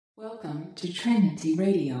Welcome to Trinity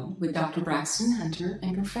Radio with Dr. Braxton Hunter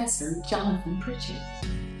and Professor Jonathan Pritchett.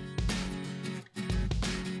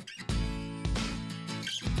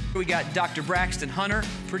 We got Dr. Braxton Hunter,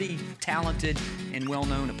 pretty talented and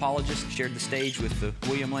well-known apologist, shared the stage with the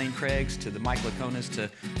William Lane Craigs to the Mike Laconas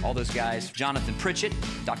to all those guys. Jonathan Pritchett,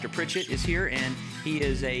 Dr. Pritchett is here, and he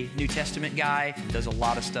is a New Testament guy, does a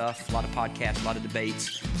lot of stuff, a lot of podcasts, a lot of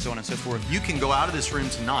debates, so on and so forth. You can go out of this room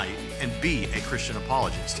tonight and be a Christian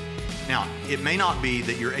apologist. Now, it may not be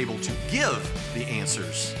that you're able to give the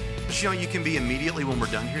answers, but you can be immediately when we're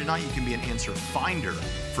done here tonight, you can be an answer finder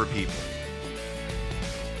for people.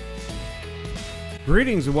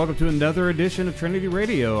 Greetings and welcome to another edition of Trinity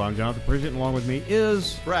Radio. I'm Jonathan Pritchett, and along with me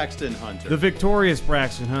is Braxton Hunter, the victorious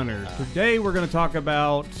Braxton Hunter. Today we're going to talk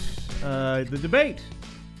about the debate.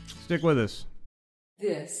 Stick with us.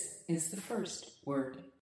 This is the first word.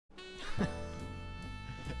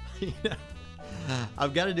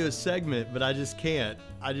 I've got to do a segment, but I just can't.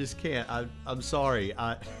 I'm sorry.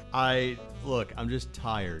 Look, I'm just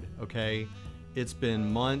tired, okay? It's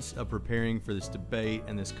been months of preparing for this debate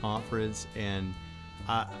and this conference, and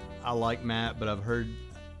I like Matt, but I've heard,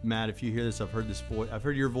 Matt, if you hear this, I've heard this voice. I've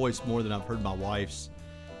heard your voice more than I've heard my wife's.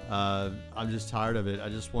 I'm just tired of it. I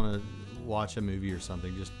just want to watch a movie or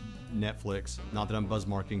something, just Netflix. Not that I'm buzz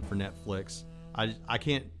marketing for Netflix. I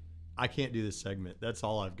can't do this segment. That's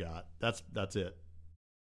all I've got. That's it.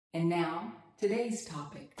 And now, today's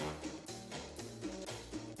topic.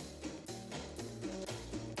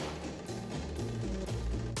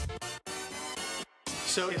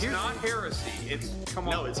 So it's not heresy. It's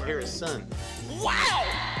it's Harrison. Wow!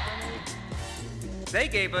 They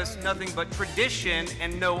gave us nothing but tradition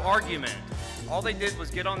and no argument. All they did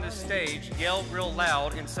was get on this stage, yell real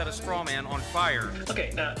loud, and set a straw man on fire.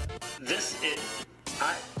 Okay, now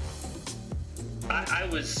I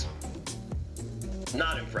was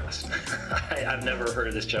not impressed. I've never heard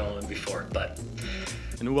of this gentleman before, but.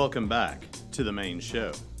 And welcome back to the main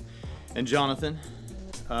show. And Jonathan,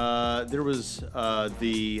 there was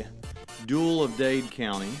the duel of Dade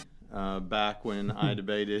County back when I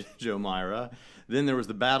debated Joe Myra. Then there was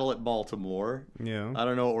the battle at Baltimore. Yeah. I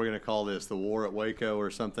don't know what we're going to call this, the war at Waco or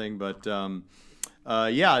something. But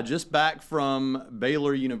just back from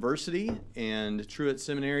Baylor University and Truett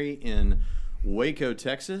Seminary in Waco,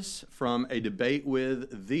 Texas, from a debate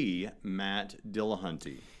with the Matt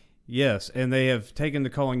Dillahunty. Yes, and they have taken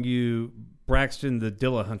to calling you Braxton the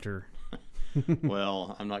Dillahunter.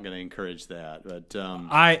 Well, I'm not going to encourage that, but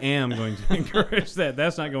I am going to encourage that.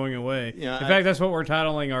 That's not going away. Yeah, in fact, that's what we're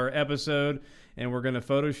titling our episode, and we're going to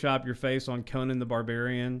Photoshop your face on Conan the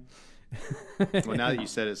Barbarian. Well, now that you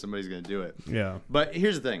said it, somebody's going to do it. Yeah. But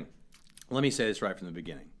here's the thing. Let me say this right from the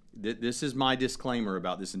beginning. This is my disclaimer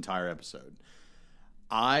about this entire episode.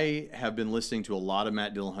 I have been listening to a lot of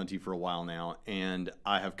Matt Dillahunty for a while now, and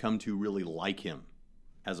I have come to really like him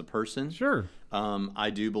as a person. Sure. I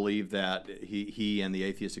do believe that he and the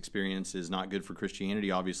atheist experience is not good for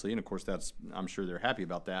Christianity, obviously, and of course I'm sure they're happy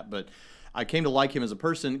about that. But I came to like him as a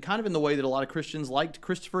person, kind of in the way that a lot of Christians liked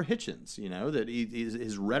Christopher Hitchens. That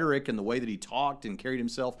his rhetoric and the way that he talked and carried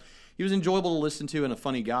himself, he was enjoyable to listen to and a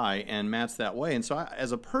funny guy. And Matt's that way. And so,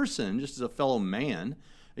 as a person, just as a fellow man.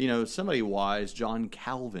 Somebody wise, John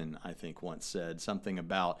Calvin, I think, once said something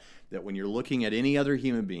about that when you're looking at any other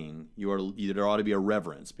human being, there ought to be a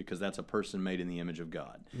reverence because that's a person made in the image of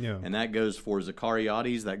God. Yeah. And that goes for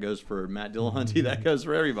Zachariades, that goes for Matt Dillahunty, that goes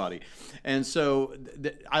for everybody. And so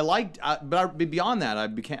but beyond that,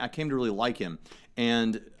 I came to really like him.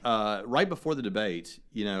 And right before the debate,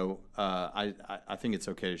 I think it's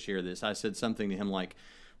okay to share this. I said something to him like,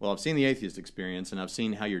 well, I've seen the atheist experience, and I've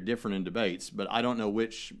seen how you're different in debates, but I don't know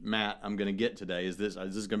which Matt I'm going to get today. Is this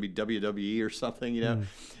going to be WWE or something?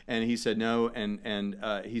 And he said no, and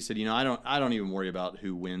he said, I don't even worry about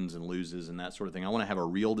who wins and loses and that sort of thing. I want to have a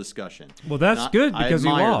real discussion. Well, that's good because he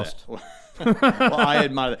lost. Well, I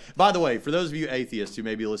admire that. By the way, for those of you atheists who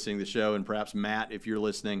may be listening to the show, and perhaps Matt, if you're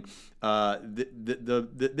listening,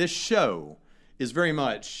 this show is very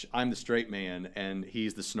much I'm the straight man and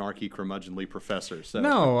he's the snarky, curmudgeonly professor. So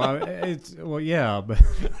no,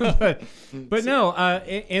 but no.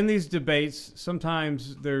 In these debates,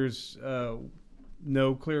 sometimes there's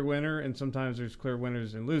no clear winner, and sometimes there's clear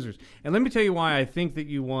winners and losers. And let me tell you why I think that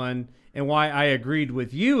you won, and why I agreed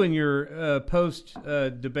with you in your post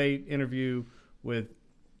debate interview with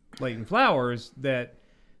Leighton Flowers that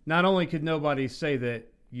not only could nobody say that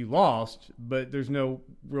you lost, but there's no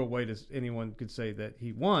real way anyone could say that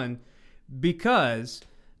he won because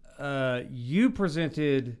you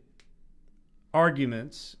presented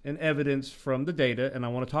arguments and evidence from the data, and I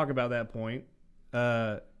want to talk about that point.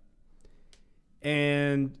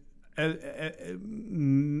 And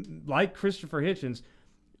like Christopher Hitchens,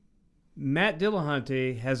 Matt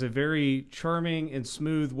Dillahunty has a very charming and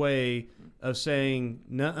smooth way of saying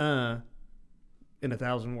 "nuh-uh" in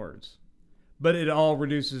 1,000 words, but it all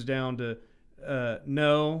reduces down to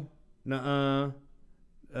no, nuh-uh,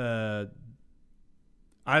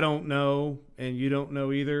 I don't know, and you don't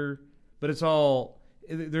know either. But it's all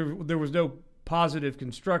there was no positive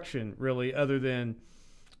construction really, other than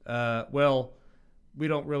well, we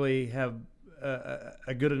don't really have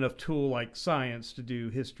a good enough tool like science to do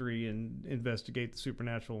history and investigate the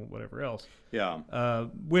supernatural and whatever else. Yeah.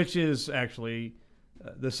 Which is actually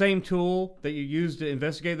the same tool that you use to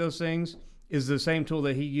investigate those things is the same tool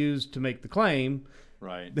that he used to make the claim.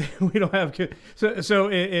 Right. We don't have so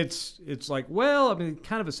it's like, well, I mean,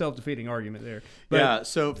 kind of a self-defeating argument there. But, yeah.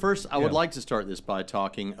 So first, I would like to start this by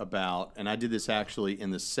talking about, and I did this actually in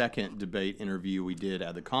the second debate interview we did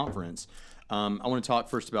at the conference. I want to talk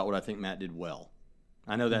first about what I think Matt did well.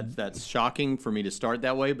 I know that that's shocking for me to start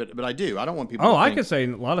that way, but I do. I don't want people. Oh, to I think, could say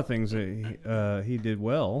a lot of things that he did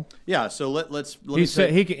well. Yeah. So let's. He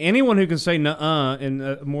said anyone who can say "nuh-uh"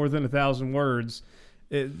 in more than 1,000 words.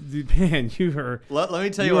 Man, you are. Let me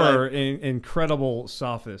tell you what are an incredible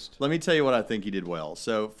sophist. Let me tell you what I think he did well.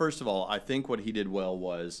 So first of all, I think what he did well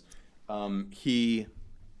was he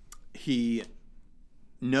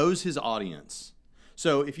knows his audience.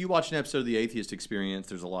 So if you watch an episode of The Atheist Experience,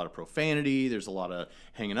 there's a lot of profanity, there's a lot of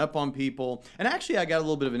hanging up on people. And actually, I got a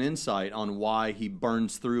little bit of an insight on why he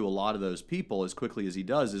burns through a lot of those people as quickly as he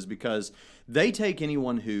does, is because they take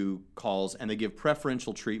anyone who calls and they give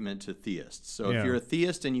preferential treatment to theists. So if you're a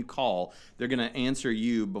theist and you call, they're going to answer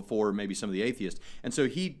you before maybe some of the atheists. And so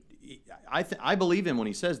I believe him when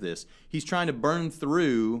he says this. He's trying to burn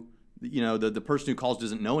through, the person who calls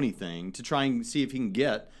doesn't know anything to try and see if he can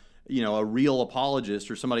get a real apologist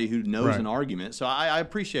or somebody who knows an argument. So I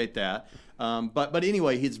appreciate that. But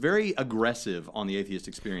anyway, he's very aggressive on The Atheist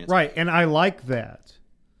Experience. Right, and I like that.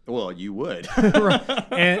 Well, you would. Right.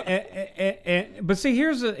 But see,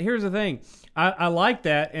 here's the thing. I like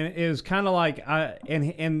that, and it is kind of like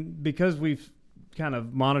and because we've kind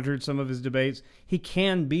of monitored some of his debates, he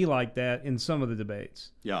can be like that in some of the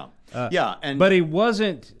debates. Yeah. But he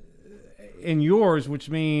wasn't in yours, which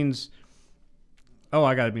means, oh,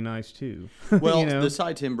 I got to be nice too. Well, the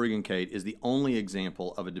side Tim Briggencate is the only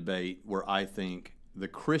example of a debate where I think the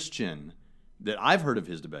Christian that I've heard of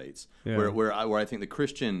his debates, where I think the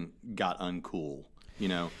Christian got uncool.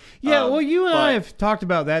 Yeah, well, you and I have talked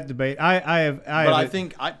about that debate.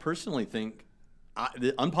 I personally think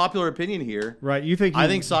the unpopular opinion here. Right, you think? I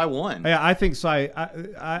think Cy won. Yeah, I think Cy.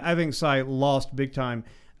 I think Cy lost big time.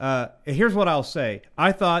 Here's what I'll say.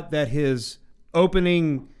 I thought that his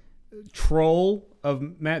opening troll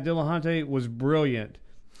of Matt Dillahunty was brilliant.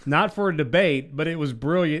 Not for a debate, but it was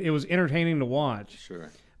brilliant. It was entertaining to watch.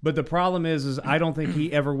 Sure. But the problem is I don't think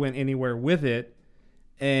he ever went anywhere with it.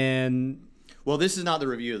 And well, this is not the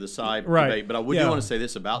review of the side debate, but I do want to say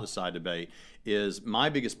this about the side debate is my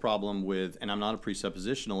biggest problem with, and I'm not a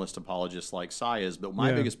presuppositionalist apologist like Cy is, but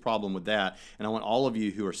my biggest problem with that, and I want all of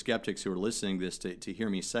you who are skeptics who are listening to this to hear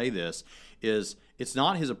me say this, is it's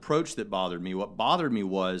not his approach that bothered me. What bothered me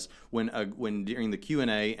was when during the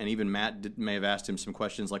Q&A, and even Matt may have asked him some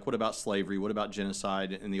questions like, what about slavery? What about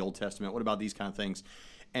genocide in the Old Testament? What about these kind of things?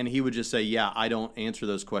 And he would just say, yeah, I don't answer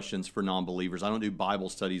those questions for non-believers. I don't do Bible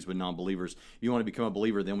studies with non-believers. If you want to become a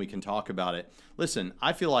believer, then we can talk about it. Listen,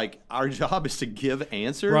 I feel like our job is to give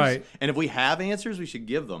answers. Right. And if we have answers, we should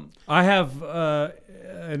give them. I have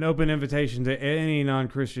an open invitation to any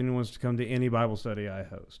non-Christian who wants to come to any Bible study I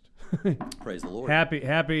host. Praise the Lord. Happy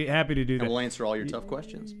to do that. And we'll answer all your tough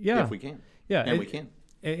questions. Yeah. If we can. Yeah. And we can.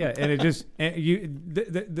 Yeah, and it just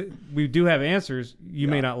we do have answers. You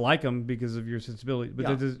may not like them because of your sensibility,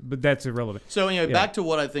 but that's irrelevant. So anyway, back to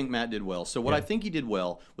what I think Matt did well. So what I think he did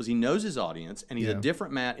well was he knows his audience, and he's a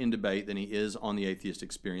different Matt in debate than he is on The Atheist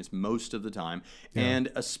Experience most of the time,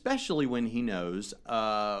 and especially when he knows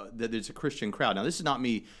that it's a Christian crowd. Now, this is not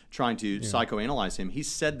me trying to psychoanalyze him. He's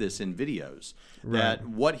said this in videos that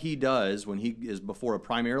what he does when he is before a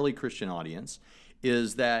primarily Christian audience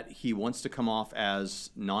is that he wants to come off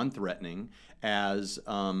as non-threatening, as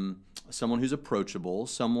someone who's approachable,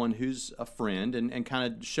 someone who's a friend, and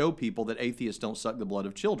kind of show people that atheists don't suck the blood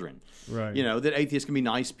of children. Right. That atheists can be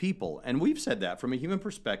nice people. And we've said that from a human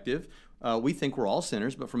perspective. We think we're all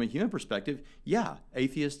sinners, but from a human perspective,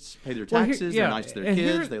 atheists pay their taxes, they're nice to their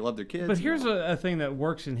kids, they love their kids. But here's a thing that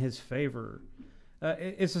works in his favor.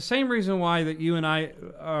 It's the same reason why that you and I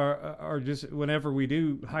are just, whenever we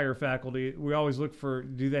do hire faculty, we always look for,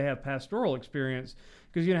 do they have pastoral experience?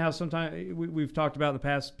 because you know how sometimes we've talked about in the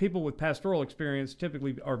past, people with pastoral experience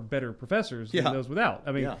typically are better professors than those without.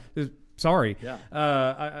 I mean, sorry. Yeah.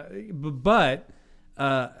 But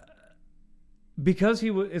because he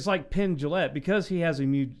was, it's like Penn Jillette, because he has a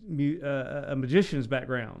magician's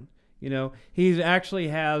background. You know, he actually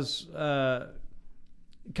has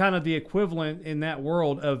kind of the equivalent in that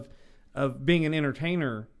world of being an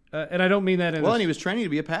entertainer. And I don't mean that in and he was training to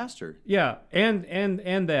be a pastor. Yeah, and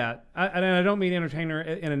that. I don't mean entertainer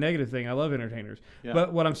in a negative thing. I love entertainers. Yeah.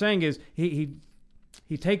 But what I'm saying is he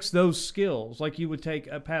takes those skills, like you would take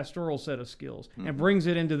a pastoral set of skills, and brings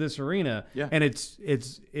it into this arena. Yeah. And it's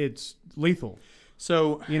lethal.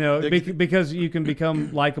 So, you know, because you can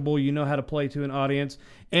become likable, you know how to play to an audience,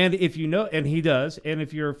 and if you know, and he does, and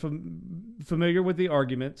if you're familiar with the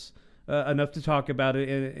arguments enough to talk about it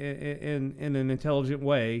in an intelligent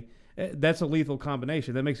way, that's a lethal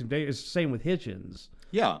combination. That makes him dangerous. It's the same with Hitchens.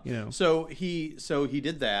 Yeah. You know. So he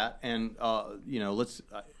did that, and you know, let's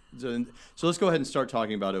go ahead and start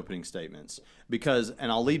talking about opening statements,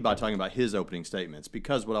 and I'll lead by talking about his opening statements,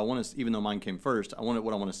 because what I want to, even though mine came first,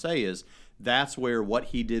 what I want to say is that's where what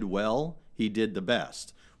he did well, he did the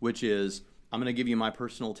best, which is, I'm going to give you my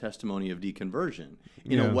personal testimony of deconversion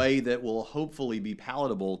in a way that will hopefully be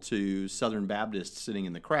palatable to Southern Baptists sitting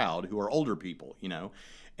in the crowd who are older people, you know.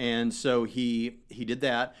 And so he did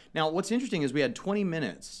that. Now, what's interesting is we had 20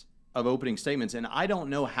 minutes of opening statements, and I don't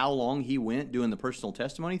know how long he went doing the personal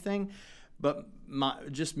testimony thing, but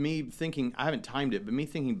just me thinking, I haven't timed it, but me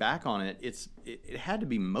thinking back on it, it had to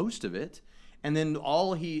be most of it. And then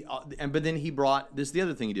but then he brought, this is the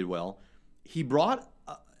other thing he did well, he brought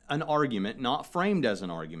an argument, not framed as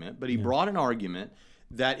an argument, but he brought an argument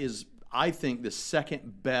that is, I think, the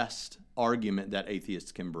second best argument that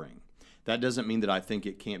atheists can bring. That doesn't mean that I think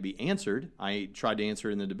it can't be answered. I tried to answer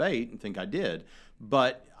it in the debate and think I did.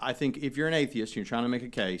 But I think if you're an atheist and you're trying to make a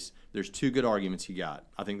case, there's two good arguments you got.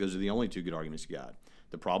 I think those are the only two good arguments you got.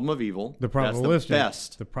 The problem of evil, the probabilistic, that's the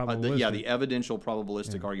best. The probabilistic. The evidential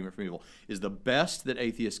probabilistic argument from evil is the best that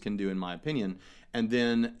atheists can do, in my opinion. And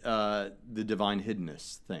then the divine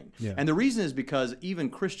hiddenness thing. Yeah. And the reason is because even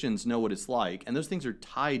Christians know what it's like, and those things are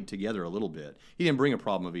tied together a little bit. He didn't bring a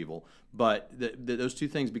problem of evil, but those two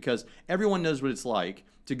things, because everyone knows what it's like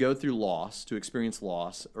to go through loss, to experience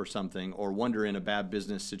loss or something, or wonder in a bad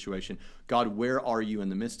business situation, God, where are you in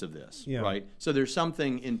the midst of this, right? So there's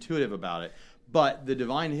something intuitive about it. But the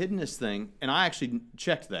divine hiddenness thing, and I actually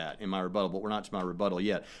checked that in my rebuttal, but we're not to my rebuttal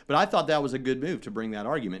yet. But I thought that was a good move to bring that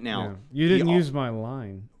argument. Now, you didn't use my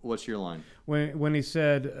line. What's your line? When he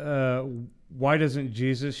said, why doesn't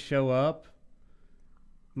Jesus show up?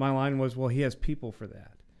 My line was, well, he has people for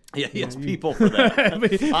that. Yeah, he has people for that.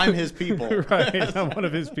 I'm his people. Right, I'm one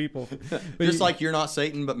of his people. Just like you're not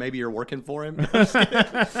Satan, but maybe you're working for him. No.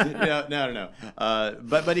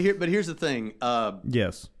 But here's the thing.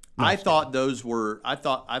 Yes. I thought those were. I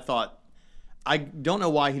don't know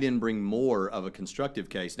why he didn't bring more of a constructive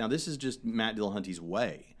case. Now, this is just Matt Dillahunty's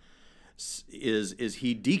way. Is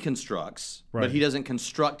he deconstructs, right, but he doesn't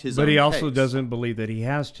construct his own case. But he also doesn't believe that he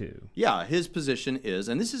has to. Yeah, his position is,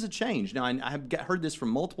 and this is a change. Now, I have heard this from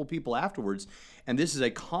multiple people afterwards, and this is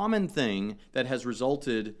a common thing that has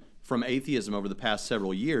resulted from atheism over the past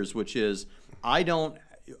several years, which is, I'm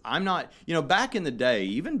not, back in the day,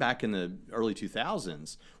 even back in the early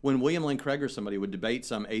 2000s, when William Lane Craig or somebody would debate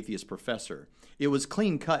some atheist professor, it was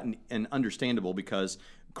clean cut and understandable, because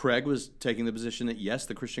Craig was taking the position that, yes,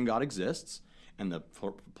 the Christian God exists, and the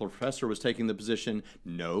professor was taking the position,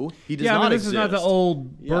 no, he does not exist. Yeah, this is not the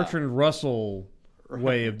old Bertrand Russell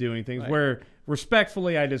way of doing things, where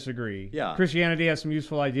respectfully I disagree. Yeah, Christianity has some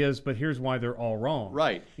useful ideas, but here's why they're all wrong.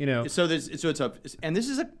 Right. So this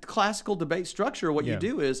is a classical debate structure. What you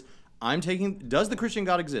do is, does the Christian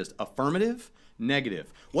God exist? Affirmative,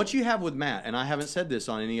 negative. What you have with Matt, and I haven't said this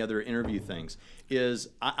on any other interview things, is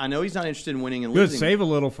I know he's not interested in winning and losing. Good, save a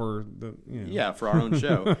little for the for our own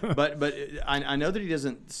show. but I know that he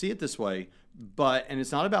doesn't see it this way. And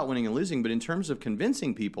it's not about winning and losing, but in terms of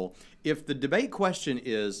convincing people, if the debate question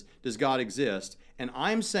is, does God exist? And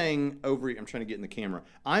I'm saying I'm trying to get in the camera.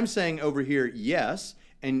 I'm saying over here, yes,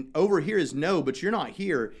 and over here is no, but you're not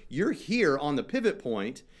here. You're here on the pivot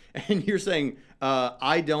point, and you're saying,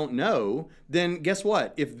 I don't know. Then guess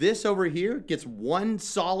what? If this over here gets one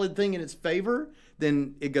solid thing in its favor,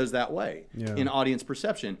 then it goes that way in audience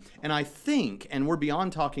perception. And I think, and we're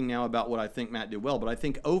beyond talking now about what I think Matt did well, but I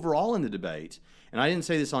think overall in the debate, and I didn't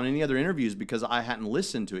say this on any other interviews because I hadn't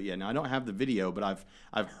listened to it yet. Now, I don't have the video, but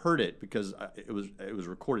I've heard it because it was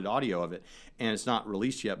recorded audio of it, and it's not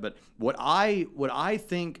released yet. But what I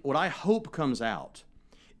hope comes out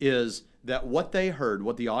is that what they heard,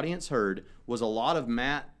 what the audience heard, was a lot of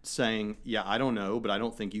Matt saying, yeah, I don't know, but I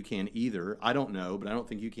don't think you can either. I don't know, but I don't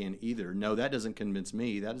think you can either. No, that doesn't convince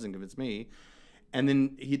me. That doesn't convince me. And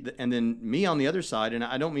then me on the other side, and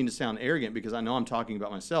I don't mean to sound arrogant because I know I'm talking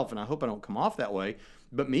about myself, and I hope I don't come off that way,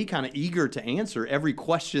 but me kind of eager to answer every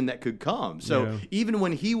question that could come. So even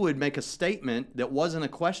when he would make a statement that wasn't a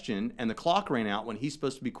question and the clock ran out when he's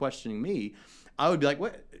supposed to be questioning me, I would be like,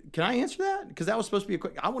 what? Can I answer that? Because that was supposed to be a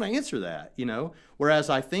quick, I want to answer that, you know? Whereas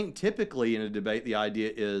I think typically in a debate, the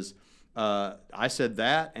idea is, I said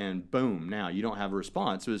that and boom, now you don't have a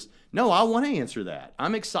response. It was, no, I want to answer that.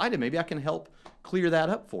 I'm excited. Maybe I can help clear that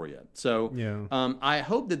up for you. So I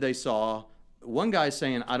hope that they saw one guy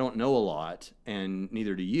saying, I don't know a lot and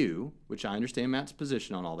neither do you, which I understand Matt's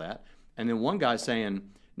position on all that. And then one guy saying,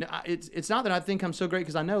 no, it's not that I think I'm so great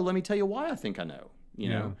because I know. Let me tell you why I think I know, you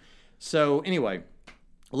know? So anyway,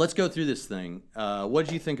 let's go through this thing. What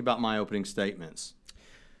did you think about my opening statements?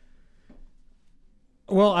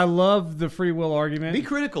 Well, I love the free will argument. Be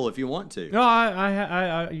critical if you want to. No,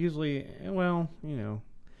 I usually, well, you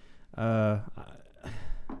know,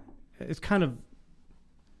 it's kind of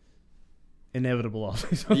inevitable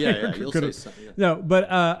always. Yeah, you'll say something. Yeah. No,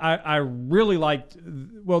 but I really liked,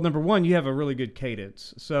 well, number one, you have a really good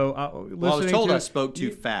cadence. So I was told I spoke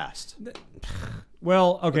too fast.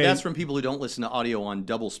 Well, okay. But that's from people who don't listen to audio on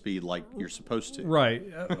double speed like you're supposed to. Right.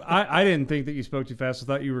 I didn't think that you spoke too fast. I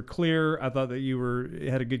thought you were clear. I thought that you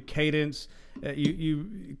had a good cadence.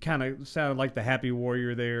 You kind of sounded like the happy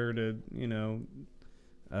warrior there to, you know,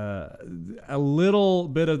 a little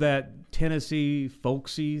bit of that Tennessee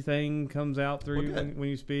folksy thing comes out through you when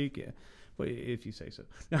you speak. Yeah. Well, if you say so.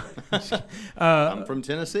 I'm from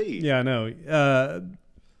Tennessee. Yeah, I know.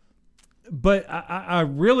 But I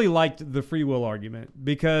really liked the free will argument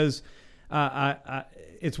because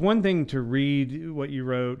it's one thing to read what you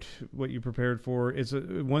wrote, what you prepared for. It's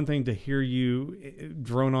one thing to hear you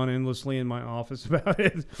drone on endlessly in my office about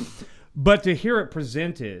it. But to hear it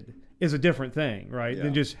presented is a different thing, right,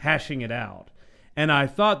 than just hashing it out. And I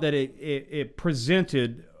thought that it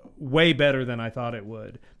presented way better than I thought it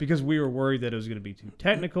would because we were worried that it was going to be too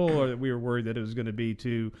technical or that we were worried that it was going to be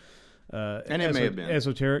too and it may have been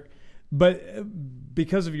esoteric. But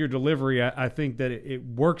because of your delivery, I think that it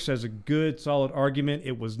works as a good, solid argument.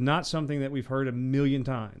 It was not something that we've heard a million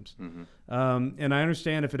times. Mm-hmm. And I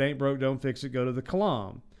understand if it ain't broke, don't fix it, go to the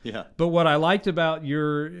Kalam. Yeah. But what I liked about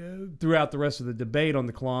your throughout the rest of the debate on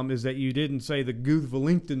the Kalam is that you didn't say the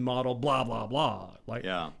Guth-Wellington model, blah, blah, blah. Like,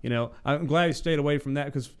 you know, I'm glad you stayed away from that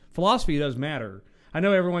because philosophy does matter. I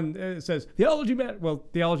know everyone says theology matters. Well,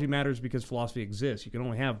 theology matters because philosophy exists. You can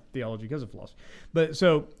only have theology because of philosophy. But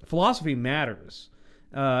so philosophy matters.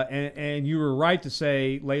 And you were right to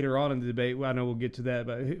say later on in the debate, well, I know we'll get to that,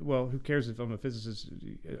 but, well, who cares if I'm a physicist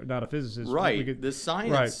or not a physicist? Right. The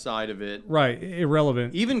science side of it. Right.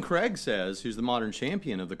 Irrelevant. Even Craig says, who's the modern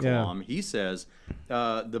champion of the Kalam, he says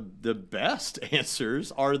the best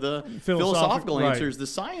answers are the philosophical answers. The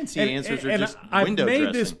sciencey answers are just window dressing. I've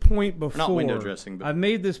made this point before. Not window dressing, but. I've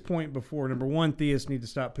made this point before. Number one, theists need to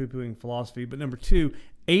stop poo-pooing philosophy. But number two,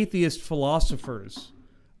 atheist philosophers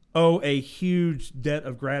owe a huge debt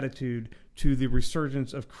of gratitude to the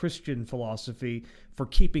resurgence of Christian philosophy for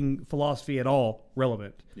keeping philosophy at all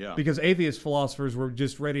relevant. Yeah. Because atheist philosophers were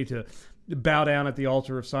just ready to bow down at the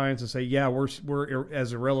altar of science and say, yeah, we're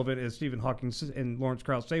as irrelevant as Stephen Hawking and Lawrence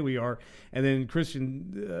Krauss say we are. And then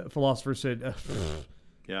Christian philosophers said,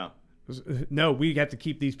 no, we have to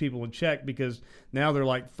keep these people in check because now they're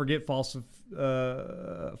like, forget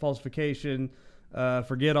falsification,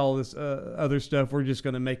 forget all this other stuff. We're just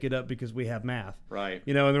going to make it up because we have math. Right.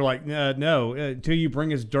 You know, and they're like, no, until you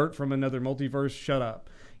bring us dirt from another multiverse, shut up.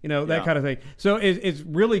 You know, that kind of thing. So it's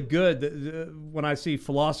really good that, when I see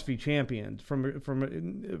philosophy championed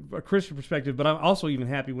from a Christian perspective, but I'm also even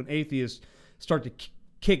happy when atheists start to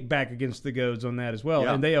kick back against the goads on that as well.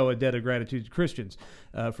 And they owe a debt of gratitude to Christians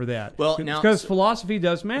for that. Well, because philosophy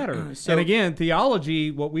does matter. And again, theology,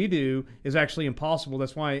 what we do, is actually impossible.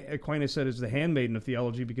 That's why Aquinas said it's the handmaiden of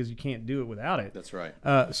theology, because you can't do it without it. That's right.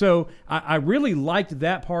 So I really liked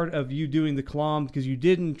that part of you doing the Kalam, because you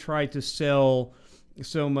didn't try to sell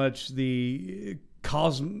so much the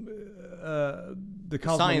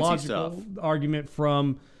cosmological argument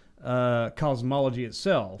from cosmology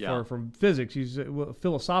itself, or from physics.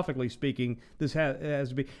 Philosophically speaking, this has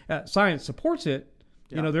to be science supports it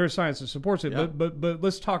You know, there is science that supports it, but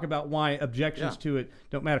let's talk about why objections to it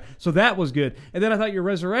don't matter. So that was good. And then I thought your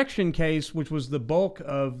resurrection case, which was the bulk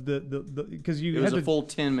of the because you It was had a full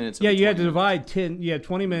 10 minutes. Yeah, you had to divide 20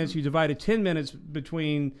 minutes. You divided 10 minutes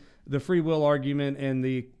between the free will argument and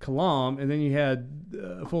the kalam, and then you had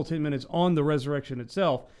a full 10 minutes on the resurrection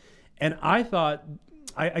itself. And I thought,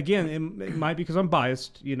 again, it might be because I'm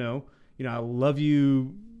biased. You know, I love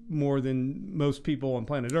you more than most people on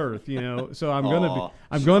planet Earth. You know, so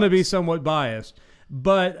I'm gonna be somewhat biased.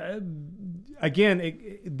 But again,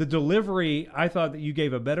 the delivery, I thought that you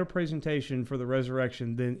gave a better presentation for the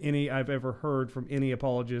resurrection than any I've ever heard from any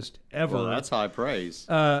apologist ever. Well, that's high praise.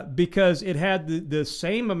 Because it had the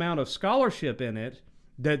same amount of scholarship in it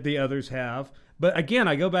that the others have. But again,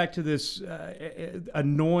 I go back to this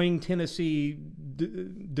annoying Tennessee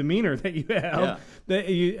demeanor that you have. Yeah.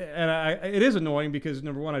 It is annoying because,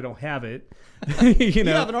 number one, I don't have it. You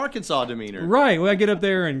know? You have an Arkansas demeanor. Right. Well, I get up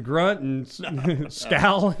there and grunt and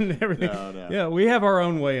scowl and everything. No. Yeah, we have our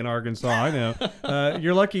own way in Arkansas. I know.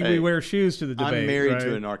 You're lucky we wear shoes to the debate. I'm married right?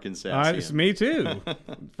 to an Arkansasian. Me too.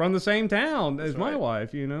 From the same town as my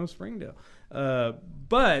wife, you know, Springdale.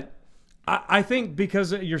 But I think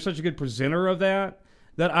because you're such a good presenter of that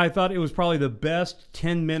I thought it was probably the best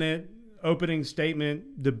 10-minute opening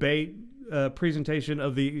statement debate presentation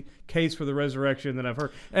of the case for the resurrection that I've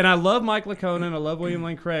heard. And I love Mike Licona. I love William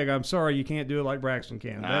Lane Craig. I'm sorry you can't do it like Braxton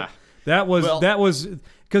can. That was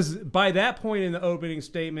because by that point in the opening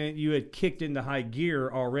statement, you had kicked into high gear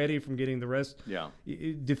already from getting the rest. Yeah.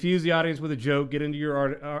 Diffuse the audience with a joke, get into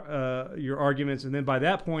your arguments, and then by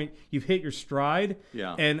that point, you've hit your stride.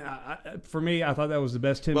 Yeah. And for me, I thought that was the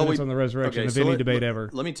best 10 minutes on the resurrection of any debate ever.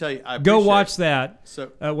 Let me tell you, go watch that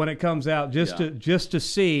So, when it comes out, just to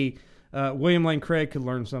see William Lane Craig could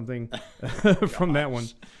learn something from that one.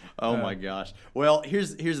 Oh my gosh. Well,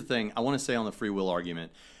 here's the thing. I want to say on the free will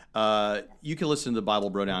argument. You can listen to the Bible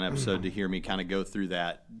Bro Down episode to hear me kind of go through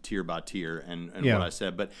that tier by tier and what I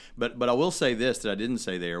said. But I will say this that I didn't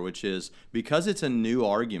say there, which is because it's a new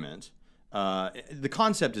argument, the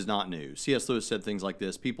concept is not new. C.S. Lewis said things like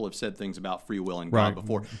this. People have said things about free will and God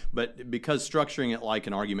before. But because structuring it like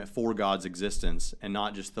an argument for God's existence and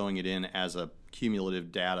not just throwing it in as a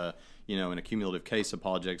cumulative data, in a cumulative case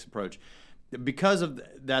apologetics approach, because of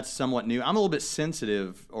that's somewhat new, I'm a little bit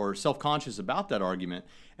sensitive or self-conscious about that argument.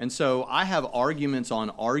 And so I have arguments on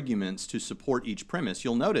arguments to support each premise.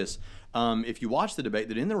 You'll notice if you watch the debate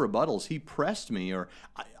that in the rebuttals, he pressed me, or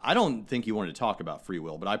I don't think he wanted to talk about free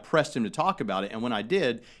will, but I pressed him to talk about it. And when I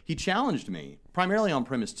did, he challenged me, primarily on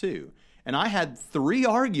premise 2. And I had 3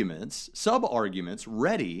 arguments, sub-arguments,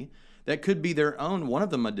 ready that could be their own, one of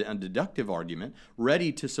them a deductive argument,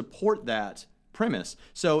 ready to support that premise.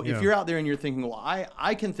 So if you're out there and you're thinking, well,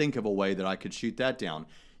 I can think of a way that I could shoot that down,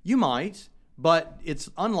 you might. But it's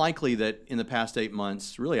unlikely that in the past 8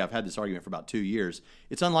 months, really I've had this argument for about 2 years,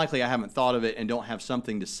 it's unlikely I haven't thought of it and don't have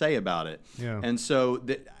something to say about it. Yeah. And so,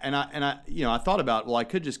 I thought about, well, I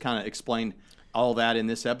could just kind of explain all that in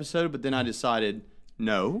this episode, but then I decided,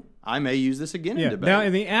 no, I may use this again in debate. Now,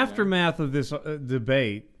 in the aftermath of this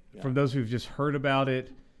debate, from those who've just heard about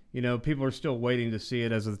it, people are still waiting to see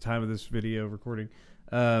it as of the time of this video recording.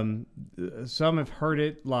 Some have heard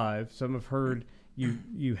it live. Some have heard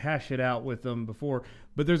you hash it out with them before.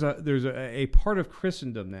 But there's a part of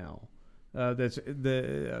Christendom now that's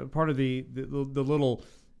the part of the little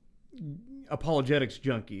apologetics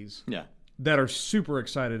junkies. Yeah. That are super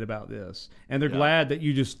excited about this, and they're glad that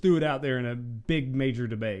you just threw it out there in a big major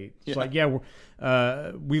debate. It's like, we're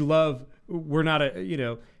not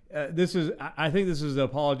a, this is, I think this is the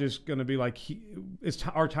apologist going to be like, it's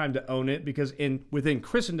our time to own it, because within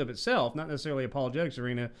Christendom itself, not necessarily apologetics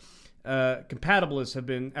arena, compatibilists have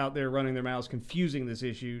been out there running their mouths, confusing this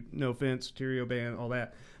issue. No offense, Tyrio ban, all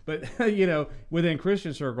that. But, within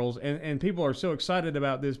Christian circles, and people are so excited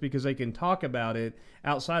about this because they can talk about it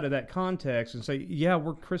outside of that context and say, yeah,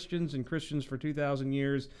 we're Christians and Christians for 2,000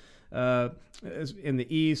 years in the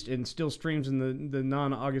East, and still streams in the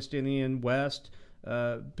non-Augustinian West.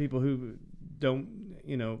 People who don't,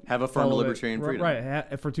 have a firm libertarian freedom.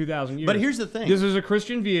 Right, for 2,000 years. But here's the thing. This is a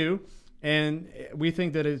Christian view. And we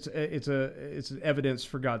think that it's an evidence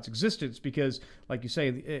for God's existence because, like you say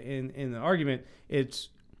in the argument, it's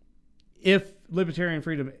if libertarian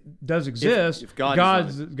freedom does exist, if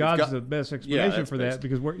God's the best explanation for that.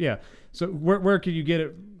 Because so where can you get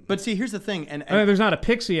it? But see, here's the thing, and there's not a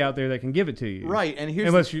pixie out there that can give it to you, right? And here's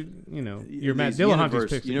unless you're Matt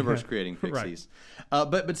Dillahunty's pixie, universe creating pixies. Right.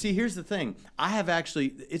 But see, here's the thing. I have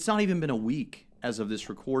actually. It's not even been a week as of this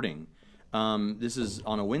recording. This is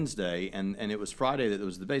on a Wednesday, and it was Friday that it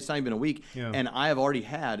was the debate. It's not even a week, and I have already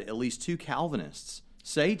had at least 2 Calvinists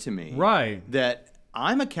say to me Right. that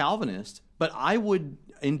I'm a Calvinist, but I would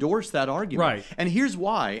endorse that argument. Right. And here's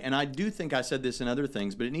why, and I do think I said this in other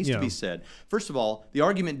things, but it needs Yeah. to be said. First of all, the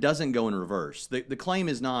argument doesn't go in reverse. The claim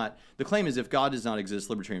is if God does not exist,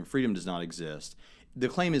 libertarian freedom does not exist. The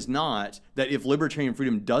claim is not that if libertarian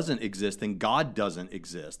freedom doesn't exist, then God doesn't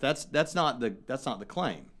exist. That's not the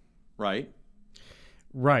claim, right?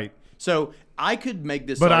 Right. So I could make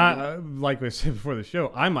this But argument. like I said before the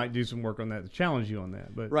show, I might do some work on that to challenge you on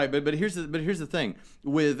that. But Right, but here's the thing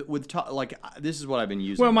with this is what I've been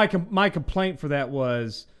using. well, my complaint for that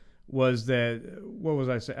was that what was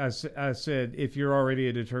I say? I said if you're already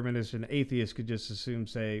a determinist, an atheist could just assume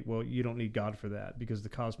say, well, you don't need God for that because the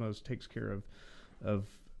cosmos takes care of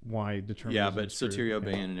why determinism. Yeah, but is true.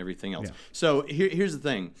 soterioban and everything else. Yeah. So here's the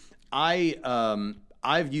thing.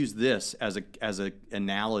 I've used this as a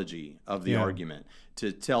analogy of the Yeah. argument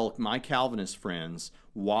to tell my Calvinist friends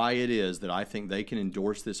why it is that I think they can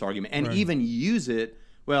endorse this argument and even use it.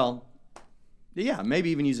 Well, yeah, maybe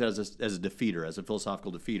even use it as a defeater, as a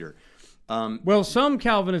philosophical defeater. Well, some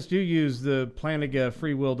Calvinists do use the Plantinga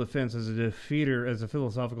free will defense as a defeater, as a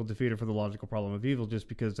philosophical defeater for the logical problem of evil, just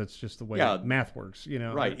because that's just the way math works, you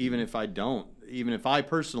know. Right. Even if I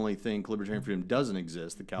personally think libertarian freedom doesn't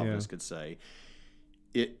exist, the Calvinists could say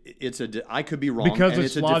I could be wrong because and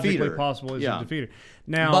it's a logically defeater. possible as Yeah. a defeater.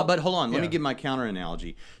 Now, but hold on, let me yeah. give my counter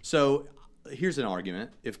analogy. So here's an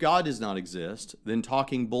argument: if God does not exist, then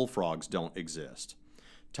talking bullfrogs don't exist.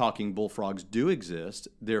 Talking bullfrogs do exist,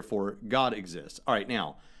 therefore God exists. All right,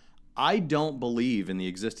 now I don't believe in the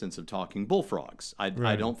existence of talking bullfrogs. I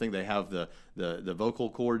don't think they have the vocal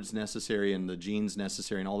cords necessary and the genes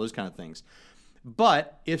necessary and all those kind of things.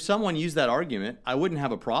 But if someone used that argument, I wouldn't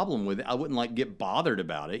have a problem with it. I wouldn't get bothered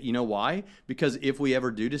about it. You know why? Because if we ever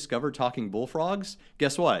do discover talking bullfrogs,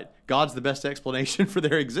 guess what? God's the best explanation for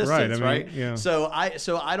their existence, right? Yeah. So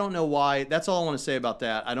I don't know why. That's all I want to say about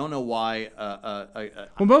that. I don't know why. Well,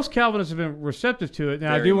 most Calvinists have been receptive to it.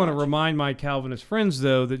 Now, I Very do want to much. remind my Calvinist friends,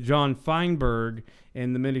 though, that John Feinberg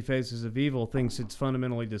in The Many Faces of Evil thinks it's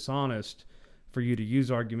fundamentally dishonest for you to use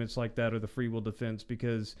arguments like that or the free will defense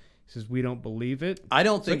because he says we don't believe it. I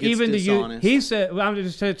don't think it's even dishonest. He said, well, I'm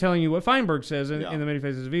just telling you what Feinberg says in Yeah. The Many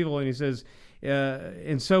Faces of Evil, and he says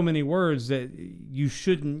in so many words that you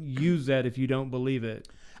shouldn't use that if you don't believe it.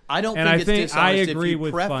 I don't And think I it's think dishonest I if agree you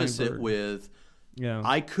with preface Feinberg. it with, Yeah.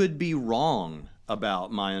 I could be wrong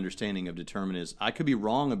about my understanding of determinism. I could be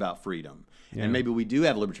wrong about freedom. Yeah. And maybe we do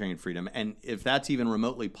have libertarian freedom. And if that's even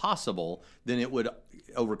remotely possible, then it would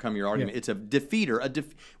overcome your argument. Yeah. It's a defeater.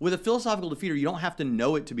 With a philosophical defeater, you don't have to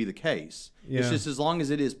know it to be the case. Yeah. It's just as long as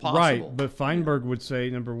it is possible. Right, but Feinberg would say,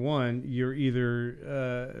 number one, you're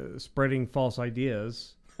either spreading false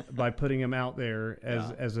ideas by putting them out there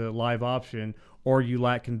as a live option, or you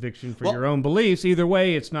lack conviction for Well- your own beliefs. Either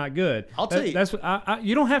way, it's not good. I'll tell you- That's what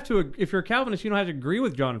you don't have to. If you're a Calvinist, you don't have to agree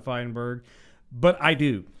with John Feinberg, but I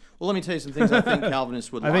do. Well, let me tell you some things I think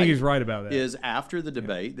Calvinists would I like. think he's right about that. Is after the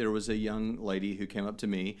debate, there was a young lady who came up to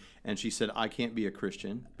me and she said, I can't be a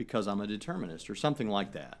Christian because I'm a determinist or something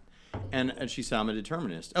like that. And she said, I'm a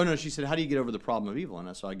determinist. Oh, no, she said, how do you get over the problem of evil?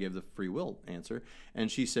 And so I gave the free will answer.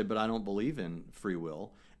 And she said, but I don't believe in free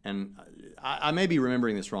will. And I may be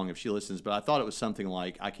remembering this wrong if she listens, but I thought it was something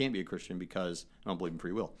like, I can't be a Christian because I don't believe in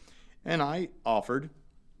free will. And I offered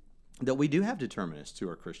that we do have determinists who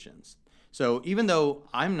are Christians. So even though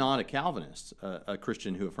I'm not a Calvinist, a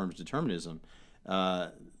Christian who affirms determinism,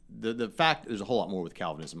 the fact, there's a whole lot more with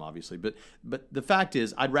Calvinism, obviously, but the fact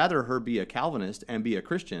is I'd rather her be a Calvinist and be a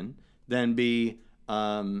Christian than be,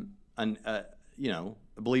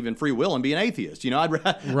 believe in free will and be an atheist. I'd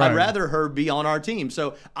rather her be on our team.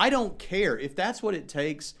 So I don't care. If that's what it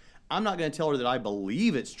takes, I'm not going to tell her that I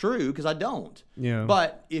believe it's true because I don't. Yeah.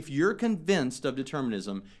 But if you're convinced of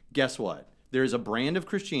determinism, guess what? There's a brand of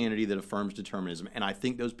Christianity that affirms determinism, and I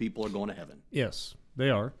think those people are going to heaven. Yes, they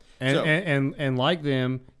are. And, So- and like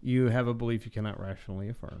them, you have a belief you cannot rationally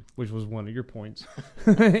affirm, which was one of your points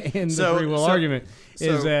in the free will argument,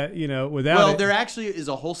 is that, without Well, it... there actually is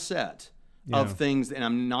a whole set Yeah. of things, and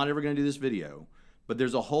I'm not ever going to do this video, but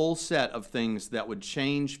there's a whole set of things that would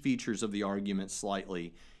change features of the argument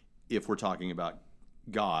slightly if we're talking about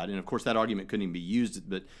God. And of course that argument couldn't even be used,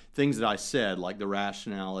 but things that I said, like the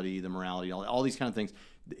rationality, the morality, all these kind of things,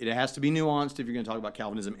 it has to be nuanced if you're going to talk about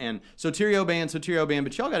Calvinism. And soterioban,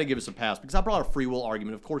 but y'all got to give us a pass because I brought a free will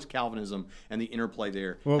argument. Of course, Calvinism and the interplay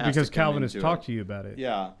there. Well, has because to come Calvinists into talked it. to you about it.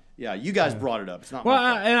 Yeah, you guys brought it up. It's not Well,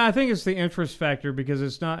 my fault. and I think it's the interest factor because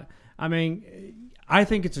it's not. I mean, I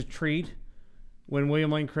think it's a treat when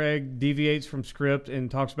William Lane Craig deviates from script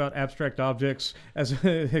and talks about abstract objects as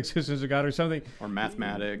existence of God or something, or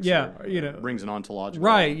mathematics, yeah, or, brings an ontological,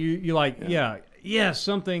 right? You like,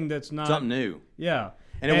 something that's not something new, yeah.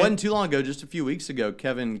 And it wasn't too long ago, just a few weeks ago,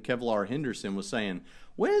 Kevin Kevlar Henderson was saying,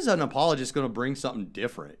 when is an apologist going to bring something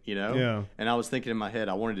different, Yeah. And I was thinking in my head,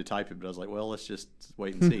 I wanted to type it, but I was like, well, let's just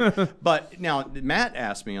wait and see. But now, Matt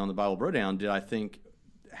asked me on the Bible Brodown,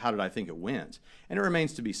 how did I think it went? And it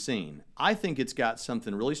remains to be seen. I think it's got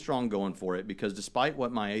something really strong going for it, because despite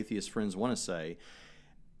what my atheist friends want to say,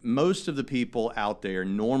 most of the people out there,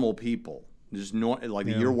 normal people, just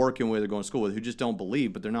that you're working with or going to school with, who just don't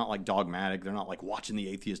believe, but they're not like dogmatic. They're not like watching the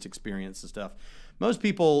atheist experience and stuff. Most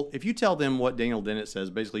people, if you tell them what Daniel Dennett says,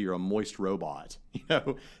 basically you're a moist robot.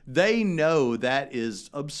 They know that is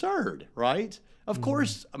absurd, right? Of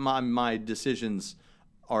course, my decisions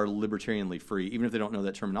are libertarianly free, even if they don't know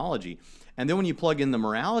that terminology. And then when you plug in the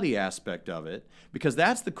morality aspect of it, because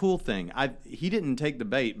that's the cool thing. He didn't take the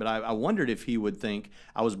bait, but I wondered if he would think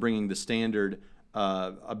I was bringing the standard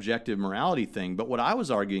objective morality thing. But what I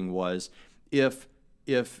was arguing was, if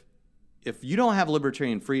you don't have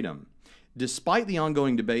libertarian freedom, despite the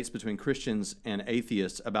ongoing debates between Christians and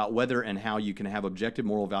atheists about whether and how you can have objective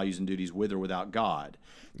moral values and duties with or without God,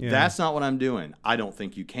 that's not what I'm doing. I don't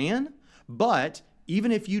think you can, but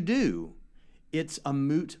even if you do, it's a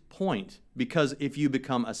moot point, because if you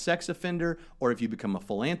become a sex offender or if you become a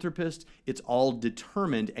philanthropist, it's all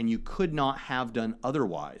determined and you could not have done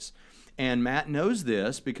otherwise. And Matt knows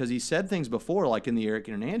this because he said things before, like in the Eric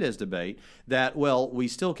Hernandez debate, that, well, we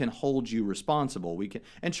still can hold you responsible. We can,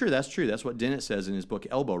 and sure, that's true. That's what Dennett says in his book,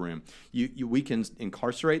 Elbow Room. We can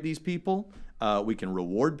incarcerate these people. We can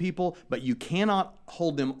reward people, but you cannot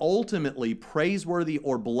hold them ultimately praiseworthy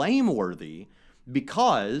or blameworthy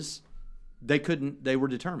because they were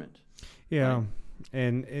determined. Yeah. Right?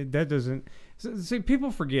 And that doesn't, see,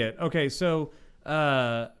 people forget. Okay, so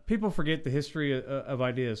people forget the history of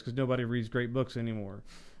ideas because nobody reads great books anymore,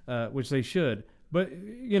 which they should. But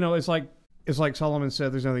it's like Solomon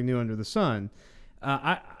said, there's nothing new under the sun.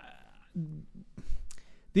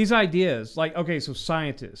 These ideas, like, okay, so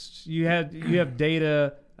scientists, you have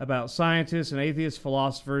data about scientists and atheist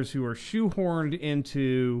philosophers who are shoehorned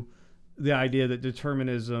into the idea that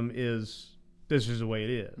determinism is. This is the way it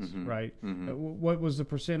is, right? What was the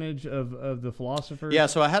percentage of the philosophers? Yeah,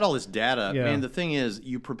 so I had all this data. Yeah. Man, the thing is,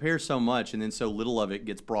 you prepare so much and then so little of it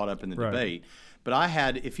gets brought up in the debate. But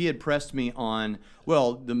if he had pressed me on,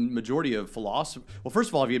 well, the majority of philosophers, well, first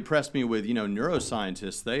of all, if he had pressed me with,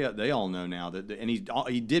 neuroscientists, they all know now that, and he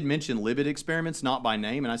did mention Libet experiments, not by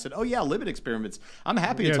name, and I said, oh yeah, Libet experiments, I'm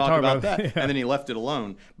happy to talk about that, and then he left it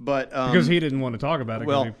alone. But because he didn't want to talk about it.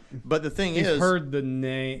 Well, but the thing he's is, heard the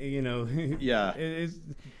name, yeah.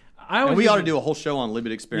 And we ought to do a whole show on Libet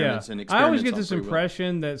experiments and experiments. I always get on this free will.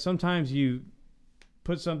 impression that sometimes you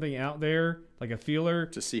put something out there, like a feeler,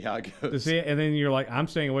 to see how it goes. To see it, and then you're like, I'm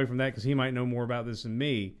staying away from that because he might know more about this than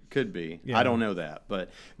me. Could be. Yeah. I don't know that,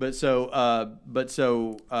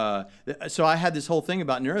 so I had this whole thing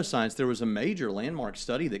about neuroscience. There was a major landmark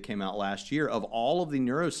study that came out last year of all of the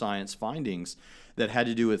neuroscience findings that had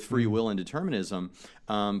to do with free will and determinism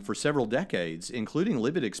for several decades, including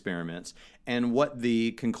Libet experiments. And what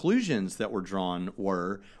the conclusions that were drawn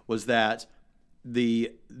was that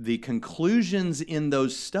the conclusions in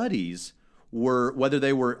those studies were, whether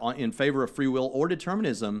they were in favor of free will or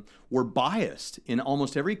determinism, were biased in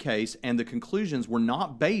almost every case, and the conclusions were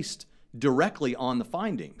not based directly on the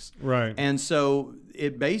findings. Right. And so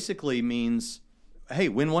it basically means, hey,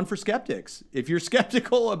 win one for skeptics. If you're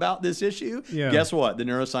skeptical about this issue, guess what? The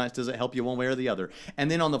neuroscience doesn't help you one way or the other.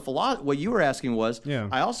 And then on the what you were asking was,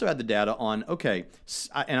 I also had the data on, and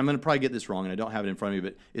I'm going to probably get this wrong, and I don't have it in front of me,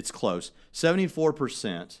 but it's close.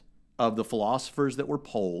 74% of the philosophers that were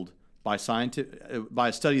polled by a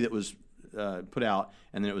study that was put out,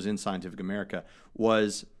 and then it was in Scientific America,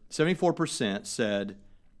 was 74% said,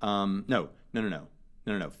 no.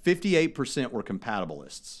 58% were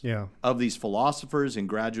compatibilists of these philosophers and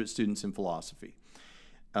graduate students in philosophy.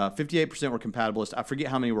 58% were compatibilists. I forget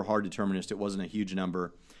how many were hard determinists. It wasn't a huge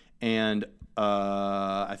number. And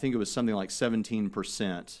I think it was something like 17%,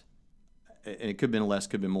 and it could have been less,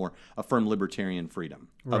 could have been more, affirmed libertarian freedom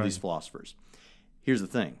of these philosophers. Here's the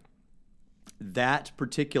thing. That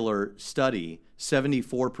particular study,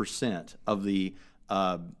 74% of the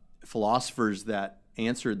philosophers that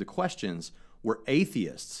answered the questions were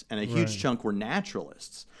atheists, and a huge chunk were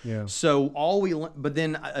naturalists. Yeah. So but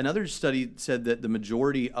then another study said that the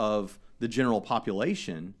majority of the general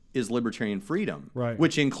population is libertarian freedom,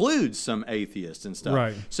 which includes some atheists and stuff.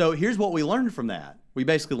 Right. So here's what we learned from that. We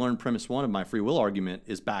basically learned premise 1 of my free will argument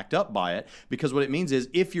is backed up by it, because what it means is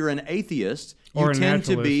if you're an atheist, you tend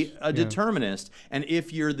to be a determinist, and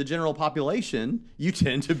if you're the general population, you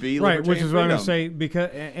tend to be right, which is what I'm going to freedom. say. Because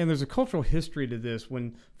and there's a cultural history to this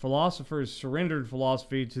when philosophers surrendered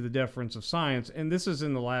philosophy to the deference of science, and this is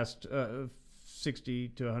in the last 60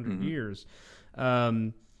 to 100 years.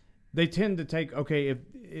 They tend to take if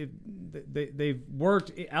they've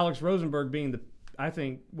worked. Alex Rosenberg being I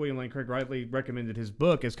think William Lane Craig rightly recommended his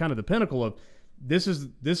book as kind of the pinnacle of this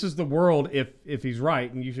is the world if he's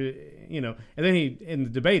right, and you should, and then he in the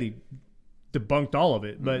debate he debunked all of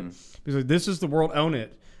it, but he's like, this is the world, own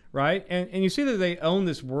it, right? And you see that they own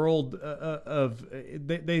this world of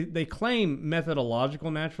they claim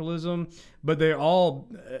methodological naturalism, but they all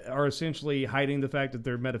are essentially hiding the fact that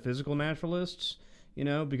they're metaphysical naturalists,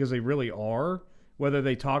 because they really are. Whether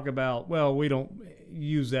they talk about, well, we don't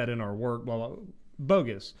use that in our work, blah, blah,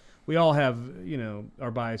 bogus. We all have,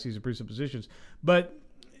 our biases and presuppositions. But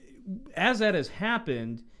as that has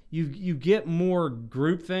happened, you get more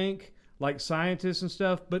groupthink, like scientists and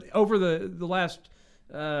stuff. But over the last,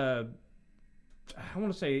 I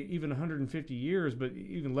want to say even 150 years, but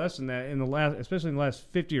even less than that, especially in the last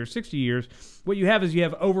 50 or 60 years, what you have is you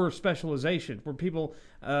have over specialization where people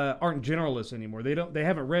aren't generalists anymore. They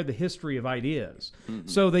haven't read the history of ideas,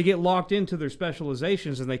 so they get locked into their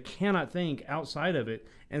specializations and they cannot think outside of it,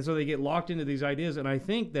 and so they get locked into these ideas. And I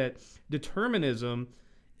think that determinism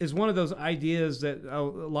is one of those ideas that a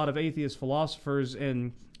lot of atheist philosophers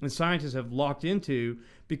and scientists have locked into,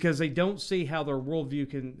 because they don't see how their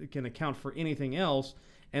worldview can account for anything else,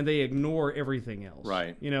 and they ignore everything else.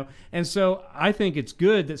 Right. And so I think it's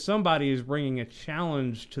good that somebody is bringing a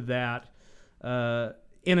challenge to that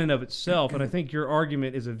in and of itself, and I think your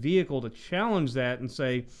argument is a vehicle to challenge that and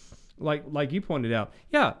say, like you pointed out,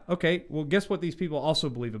 yeah, okay, well, guess what these people also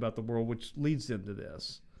believe about the world, which leads them to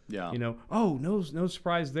this. Yeah. No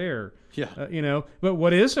surprise there. Yeah. But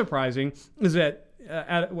what is surprising is that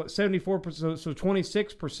at 74%, so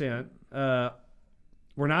 26%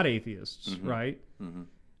 were not atheists, right?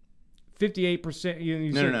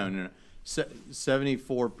 58%. No.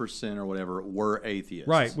 74% or whatever were atheists.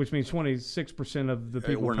 Right, which means 26% of the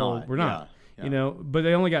people were told not. were not. Yeah. But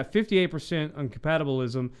they only got 58% on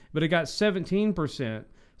compatibilism, but it got 17%.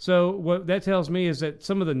 So what that tells me is that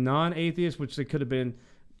some of the non-atheists, which they could have been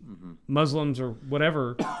Muslims or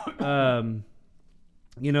whatever,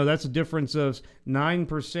 that's a difference of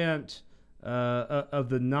 9% of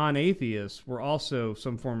the non-atheists were also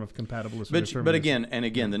some form of compatibilist. But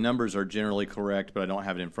again, the numbers are generally correct, but I don't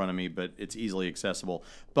have it in front of me, but it's easily accessible.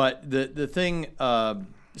 But the thing,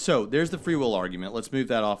 so there's the free will argument. Let's move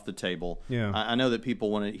that off the table. Yeah. I know that people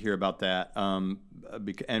want to hear about that.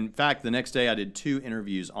 In fact, the next day I did 2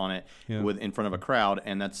 interviews on it in front of a crowd,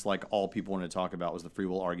 and that's like all people wanted to talk about was the free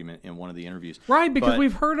will argument in one of the interviews. Right, because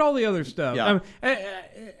we've heard all the other stuff. Yeah.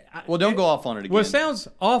 Well, don't go off on it again. Well, it sounds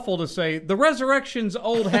awful to say the resurrection's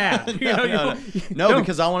old hat. No,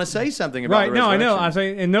 because I want to say something about the resurrection. Right, no, I know. I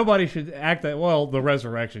say, and nobody should act that, well, the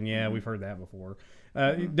resurrection, we've heard that before.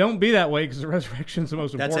 Don't be that way, because the resurrection's the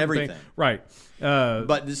most important everything. thing. Right.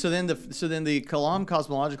 But so then the Kalam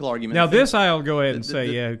cosmological argument. Now this I'll go ahead and say,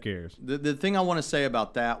 who cares? The thing I want to say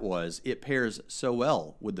about that was it pairs so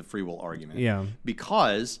well with the free will argument. Yeah.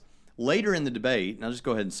 Because later in the debate, and I'll just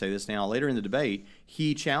go ahead and say this now. Later in the debate,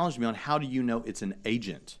 he challenged me on how do you know it's an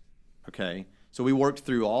agent? Okay. So we worked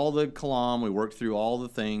through all the Kalam, we worked through all the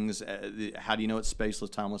things. How do you know it's spaceless,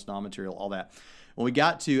 timeless, non-material, all that. When we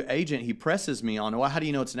got to agent, he presses me on, well, how do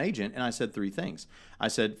you know it's an agent? And I said 3 things. I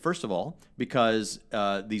said, first of all, because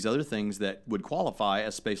these other things that would qualify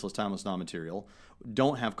as spaceless, timeless, non-material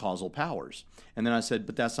don't have causal powers. And then I said,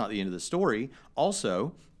 but that's not the end of the story.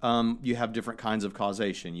 Also, you have different kinds of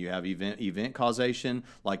causation. You have event causation,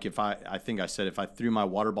 like if I think I said if I threw my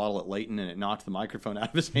water bottle at Leighton and it knocked the microphone out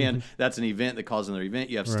of his hand, that's an event that caused another event.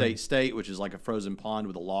 You have state, which is like a frozen pond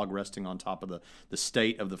with a log resting on top of the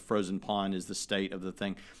state of the frozen pond is the state of the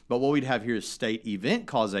thing. But what we'd have here is state event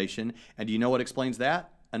causation, and do you know what explains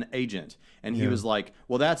that? An agent. And he was like,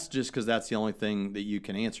 well, that's just because that's the only thing that you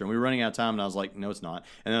can answer. And we were running out of time, and I was like, no, it's not.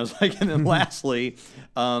 And I was like, and then lastly,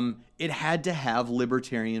 it had to have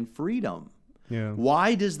libertarian freedom. Yeah.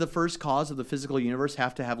 Why does the first cause of the physical universe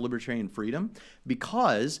have to have libertarian freedom?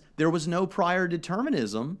 Because there was no prior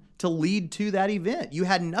determinism to lead to that event. You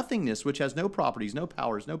had nothingness, which has no properties, no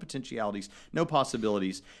powers, no potentialities, no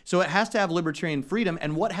possibilities. So it has to have libertarian freedom.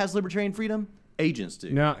 And what has libertarian freedom? Agents do.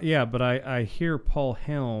 Now, yeah, but I hear Paul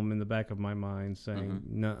Helm in the back of my mind saying,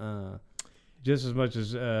 nuh-uh. Just as much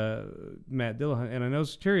as Matt Dillahunt, and I know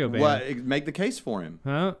Stereo Band. Well, make the case for him.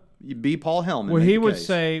 Huh? You be Paul Helm. Well, he would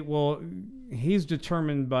say, well, he's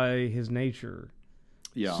determined by his nature.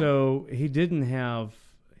 Yeah. So he didn't have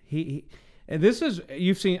and this is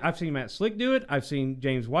I've seen Matt Slick do it. I've seen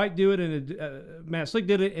James White do it, and Matt Slick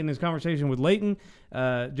did it in his conversation with Leighton.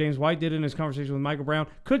 James White did it in his conversation with Michael Brown.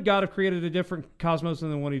 Could God have created a different cosmos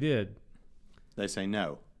than the one he did? They say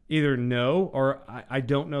no. Either no or I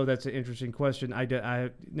don't know. That's an interesting question. I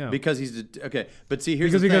no. Because he's okay, but see,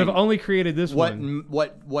 here's because the he thing. could have only created this one.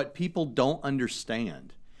 What people don't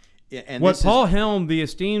understand, and what this Paul is, Helm, the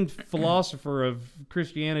esteemed philosopher of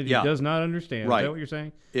Christianity, does not understand. Right. Is that what you're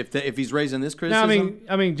saying? If he's raising this No, criticism,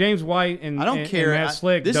 I mean James White and I don't care. And Matt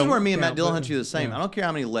Slick. This is where me and Matt count, Dillahunty are the same. yeah. I don't care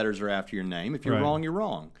how many letters are after your name. If you're Right. wrong, you're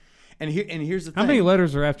wrong. And here's the thing. How many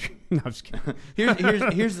letters are after? No, I'm just kidding.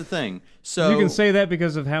 Here's the thing. So you can say that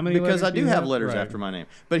because of how many? because letters I do you have letters Right. after my name.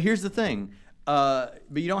 But here's the thing. But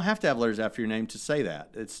you don't have to have letters after your name to say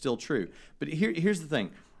that. It's still true. But here's the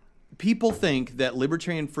thing. People think that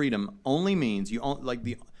libertarian freedom only means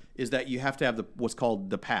is that you have to have what's called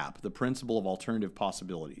the PAP, the principle of alternative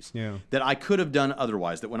possibilities. Yeah. That I could have done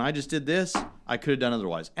otherwise. That when I just did this, I could have done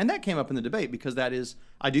otherwise. And that came up in the debate because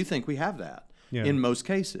I do think we have that in most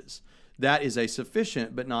cases. That is a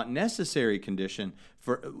sufficient but not necessary condition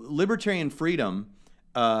for libertarian freedom.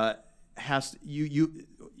 Even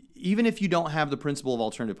if you don't have the principle of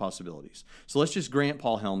alternative possibilities. So let's just grant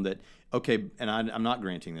Paul Helm that, okay, and I'm not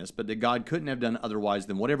granting this, but that God couldn't have done otherwise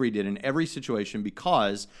than whatever he did in every situation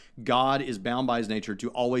because God is bound by his nature to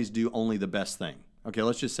always do only the best thing. Okay,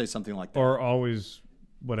 let's just say something like that. Or always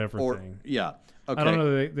whatever thing. Yeah. Okay. I don't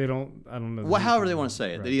know. They don't. I don't know. Well, however they want to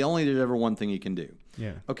say it, Right. that he only there's ever one thing he can do.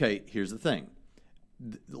 Yeah. Okay, here's the thing.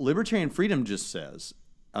 Libertarian freedom just says,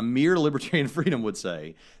 a mere libertarian freedom would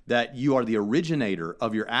say that you are the originator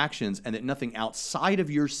of your actions and that nothing outside of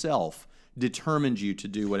yourself determines you to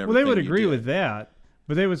do whatever. Well, they would thing you agree did. with that,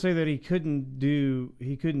 but they would say that he couldn't do.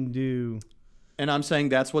 And I'm saying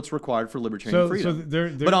that's what's required for libertarian So freedom. they're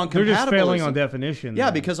but on they're just failing compatibilism- on definition. Yeah,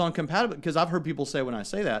 then. because I've heard people say when I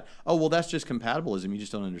say that, oh, well, that's just compatibilism. You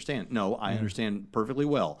just don't understand. No, I understand perfectly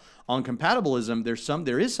well. On compatibilism,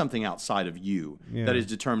 there is something outside of you that is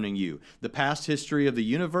determining you. The past history of the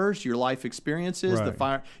universe, your life experiences,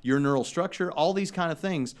 Right. your neural structure, all these kind of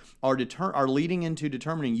things are leading into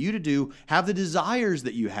determining you to have the desires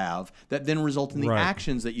that you have that then result in the Right.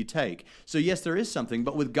 actions that you take. So yes, there is something,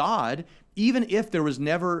 but with God, even if there was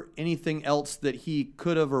never anything else that he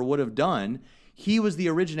could have or would have done, he was the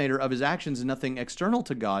originator of his actions and nothing external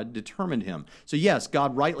to God determined him. So yes,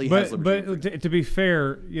 God rightly has liberty. But to be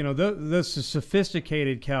fair, this is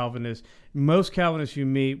sophisticated Calvinists. Most Calvinists you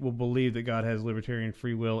meet will believe that God has libertarian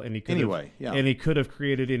free will, and he could have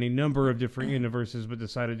created any number of different universes, but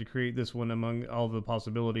decided to create this one among all the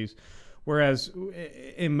possibilities. Whereas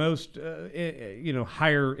in most,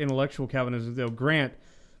 higher intellectual Calvinism, they'll grant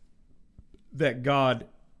that God,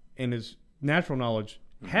 in his natural knowledge,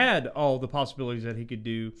 had all the possibilities that he could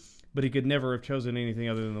do, but he could never have chosen anything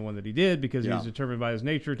other than the one that he did because he's determined by his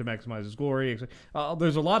nature to maximize his glory.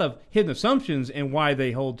 There's a lot of hidden assumptions in why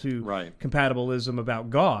they hold to compatibilism about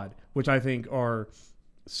God, which I think are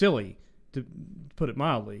silly, to put it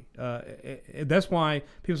mildly. That's why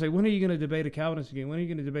people say, when are you going to debate a Calvinist again? When are you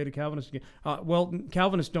going to debate a Calvinist again? Well,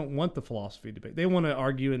 Calvinists don't want the philosophy debate. They want to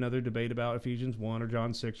argue another debate about Ephesians 1 or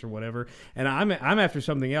John 6 or whatever. And I'm after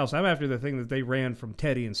something else. I'm after the thing that they ran from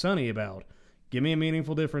Teddy and Sonny about. Give me a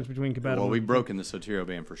meaningful difference between compatibility. Well, we've broken the Soterio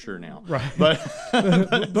ban for sure now. Right. But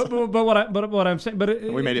what I'm saying,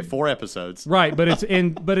 we made it 4 episodes. Right, but it's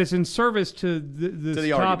in service to this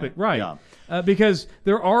the topic, argument. right? Yeah. Because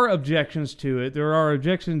there are objections to it. There are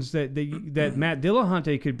objections that Matt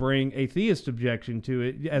Dillahunty could bring a theist objection to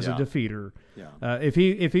it as a defeater,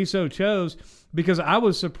 if he so chose. Because I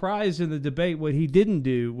was surprised in the debate what he didn't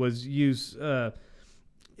do was use. The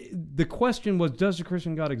question was, does the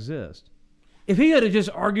Christian God exist? If he had just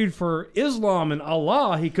argued for Islam and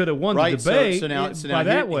Allah, he could have won the debate. So now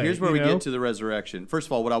here's where we get to the resurrection. First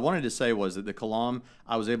of all, what I wanted to say was that the Kalam,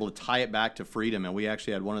 I was able to tie it back to freedom, and we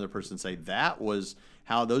actually had one other person say that was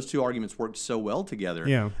how those two arguments worked so well together.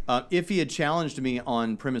 Yeah. If he had challenged me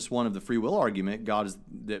on premise 1 of the free will argument,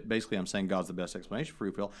 basically I'm saying God's the best explanation for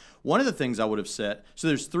free will. One of the things I would have said, so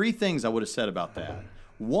there's 3 things I would have said about that.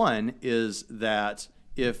 One is that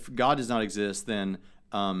if God does not exist, then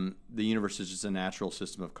the universe is just a natural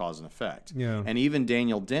system of cause and effect. Yeah. And even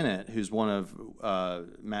Daniel Dennett, who's one of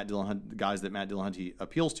the guys that Matt Dillahunty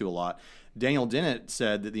appeals to a lot, Daniel Dennett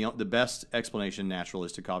said that the best explanation,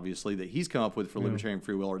 naturalistic obviously, that he's come up with for libertarian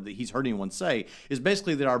free will, or that he's heard anyone say, is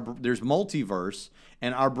basically that there's multiverse,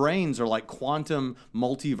 and our brains are like quantum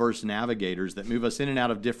multiverse navigators that move us in and out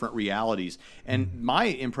of different realities. And my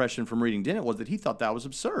impression from reading Dennett was that he thought that was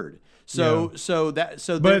absurd. But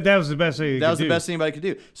that was the best thing. That was the best thing anybody could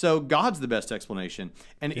do. So God's the best explanation.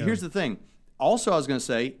 And here's the thing. Also, I was going to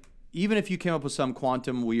say, even if you came up with some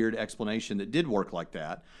quantum weird explanation that did work like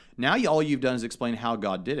that, now all you've done is explain how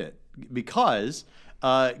God did it. Because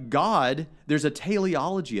God, there's a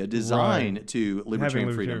teleology, a design to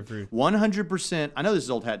libertarian freedom. 100%. I know this is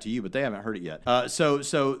old hat to you, but they haven't heard it yet. So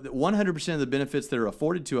 100% of the benefits that are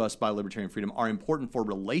afforded to us by libertarian freedom are important for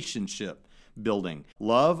relationship building.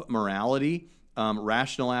 Love, morality,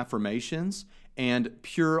 rational affirmations, and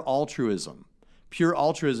pure altruism. Pure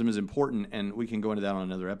altruism is important, and we can go into that on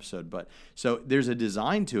another episode. But so there's a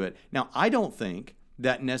design to it. Now, I don't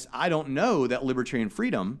know that libertarian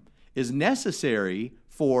freedom is necessary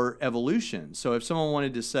for evolution. So if someone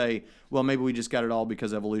wanted to say, well, maybe we just got it all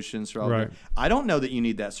because evolution. Right. I don't know that you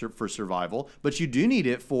need that for survival, but you do need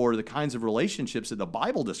it for the kinds of relationships that the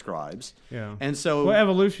Bible describes. Yeah. And so, well,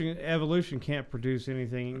 evolution can't produce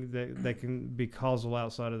anything that can be causal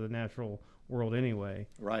outside of the natural world anyway,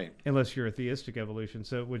 right? Unless you're a theistic evolution,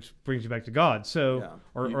 so which brings you back to God. So,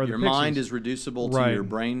 or your mind is reducible to your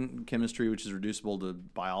brain chemistry, which is reducible to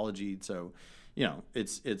biology. So,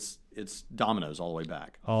 it's dominoes all the way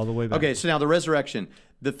back. All the way back. Okay, so now the resurrection.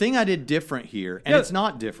 The thing I did different here, and it's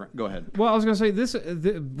not different. Go ahead. Well, I was going to say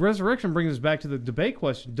the resurrection brings us back to the debate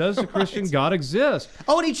question: does the Christian God exist?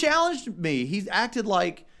 Oh, and he challenged me. He acted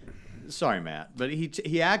like, sorry, Matt, but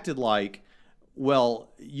he acted like,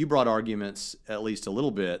 well, you brought arguments, at least a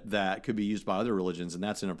little bit, that could be used by other religions, and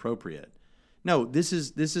that's inappropriate. No, this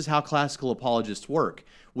is how classical apologists work.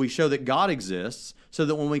 We show that God exists so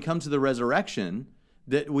that when we come to the resurrection,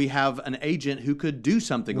 that we have an agent who could do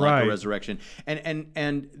something like a resurrection.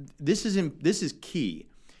 And this is key.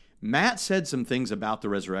 Matt said some things about the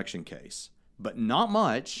resurrection case, but not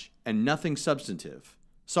much and nothing substantive.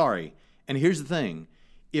 Sorry. And here's the thing.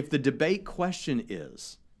 If the debate question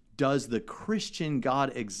is, does the Christian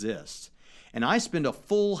God exist? And I spend a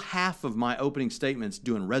full half of my opening statements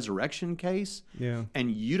doing resurrection case,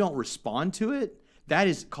 and you don't respond to it, that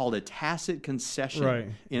is called a tacit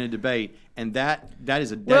concession in a debate, and that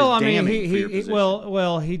is damning for your position.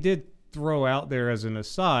 Well, he did throw out there as an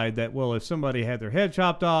aside that, well, if somebody had their head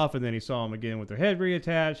chopped off and then he saw them again with their head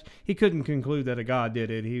reattached, he couldn't conclude that a God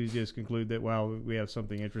did it. He would just conclude that, well, we have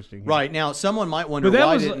something interesting here. Right. Now, someone might wonder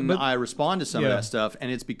why didn't I respond to some of that stuff,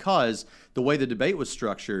 and it's because the way the debate was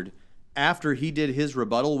structured, after he did his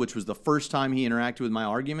rebuttal, which was the first time he interacted with my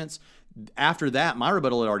arguments, after that, my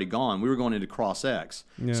rebuttal had already gone. We were going into cross-X.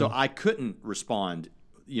 Yeah. So I couldn't respond,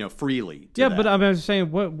 freely to that. But I was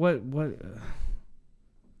saying, what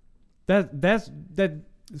that's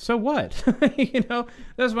so what?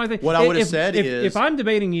 That's my thing. What I would have said is, if I'm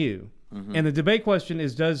debating you, and the debate question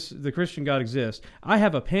is, does the Christian God exist? I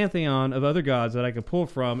have a pantheon of other gods that I could pull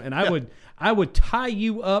from, and I would tie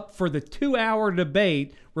you up for the 2-hour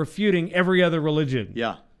debate refuting every other religion.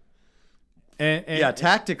 Yeah. And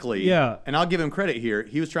tactically. Yeah. And I'll give him credit here.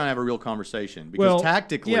 He was trying to have a real conversation because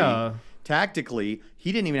tactically,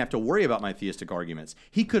 he didn't even have to worry about my theistic arguments.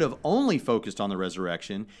 He could have only focused on the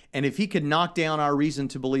resurrection, and if he could knock down our reason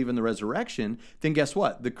to believe in the resurrection, then guess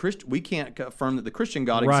what? We can't affirm that the Christian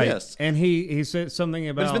God exists. And he said something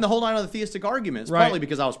about... But it's been the whole night on the theistic arguments, partly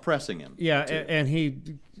because I was pressing him. Yeah,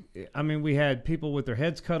 and we had people with their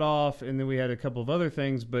heads cut off, and then we had a couple of other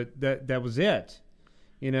things, but that was it.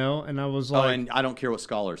 And I was like... Oh, and I don't care what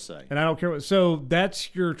scholars say. And I don't care what... So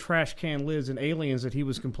that's your trash can lids and aliens that he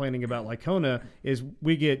was complaining about Lycona, is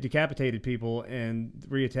we get decapitated people and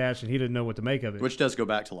reattached, and he didn't know what to make of it. Which does go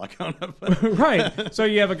back to Lycona. Right. So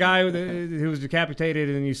you have a guy who was decapitated,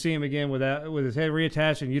 and you see him again with his head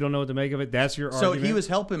reattached, and you don't know what to make of it. That's your argument. So he was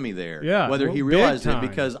helping me there. Yeah. Whether he realized it,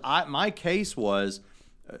 because my case was,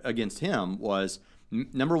 against him, was,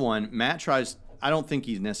 number one, Matt tries... I don't think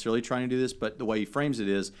he's necessarily trying to do this, but the way he frames it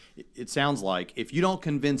is, it sounds like, if you don't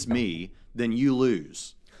convince me, then you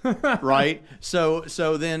lose, right? So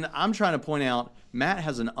then I'm trying to point out, Matt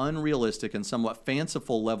has an unrealistic and somewhat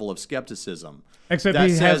fanciful level of skepticism. Except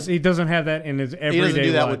he doesn't have that in his everyday life. He doesn't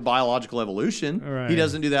do that with biological evolution. Right. He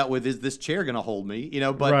doesn't do that with, is this chair going to hold me?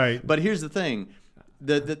 But here's the thing.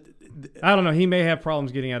 I don't know. He may have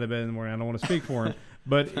problems getting out of bed in the morning. I don't want to speak for him.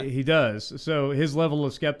 But he does. So his level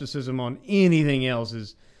of skepticism on anything else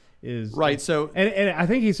is is Right, so- and I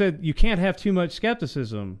think he said you can't have too much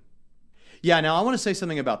skepticism. Yeah, now I want to say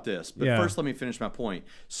something about this, but Yeah. first let me finish my point.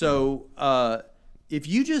 So, if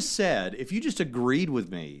you just agreed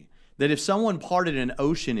with me that if someone parted an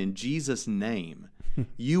ocean in Jesus' name,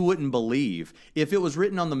 you wouldn't believe. If it was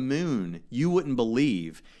written on the moon, you wouldn't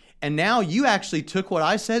believe. And now you actually took what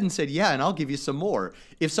I said and said, yeah, and I'll give you some more.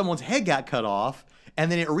 If someone's head got cut off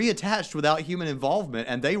and then it reattached without human involvement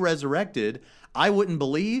and they resurrected, I wouldn't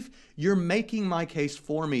believe. You're making my case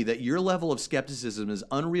for me that your level of skepticism is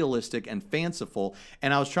unrealistic and fanciful.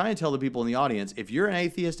 And I was trying to tell the people in the audience, if you're an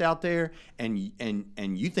atheist out there and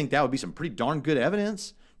you think that would be some pretty darn good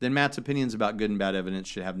evidence, then Matt's opinions about good and bad evidence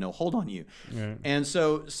should have no hold on you. Right. And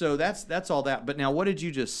so that's all that. But now, what did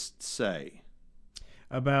you just say?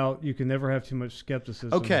 About you can never have too much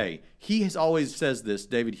skepticism. Okay, he has always says this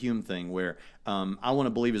David Hume thing where I want to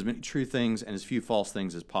believe as many true things and as few false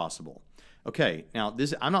things as possible. Okay, now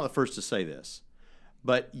I'm not the first to say this,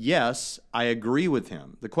 but yes, I agree with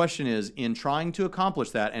him. The question is, in trying to accomplish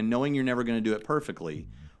that and knowing you're never going to do it perfectly,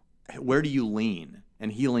 where do you lean?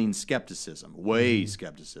 And he leans skepticism, way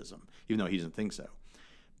skepticism, even though he doesn't think so.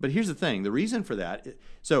 But here's the thing, the reason for that,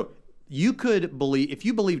 so you could believe, if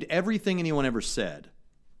you believed everything anyone ever said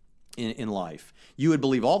in life, you would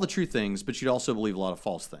believe all the true things, but you'd also believe a lot of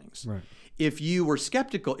false things. Right. If you were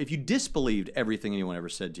skeptical, if you disbelieved everything anyone ever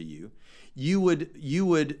said to you, you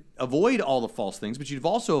would avoid all the false things, but you'd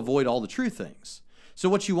also avoid all the true things. So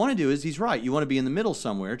what you want to do is, he's right, you want to be in the middle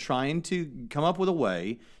somewhere, trying to come up with a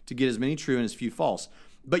way to get as many true and as few false.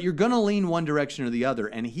 But you're going to lean one direction or the other,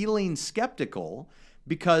 and he leans skeptical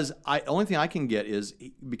because only thing I can get is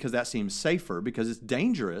because that seems safer, because it's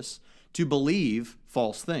dangerous to believe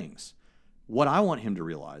false things. What I want him to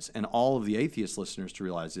realize, and all of the atheist listeners to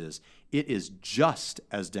realize, is it is just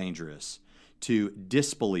as dangerous to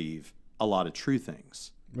disbelieve a lot of true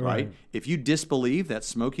things. Right? If you disbelieve that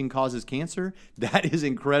smoking causes cancer, that is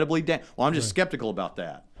incredibly dangerous. Well, I'm just skeptical about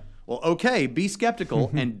that. Well, okay, be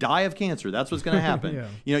skeptical and die of cancer. That's what's going to happen. Yeah.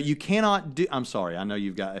 You know, you cannot do. I'm sorry, I know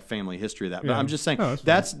you've got a family history of that, but Yeah. I'm just saying No,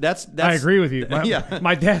 that's. I agree with you. Yeah.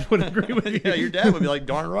 My dad would agree with you. Yeah, your dad would be like,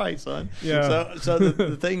 darn right, son. Yeah. So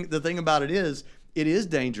the thing about it is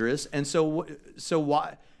dangerous, and so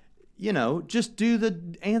why? You know, just do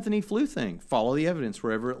the Anthony Flew thing. Follow the evidence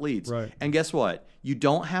wherever it leads. Right. And guess what? You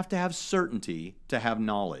don't have to have certainty to have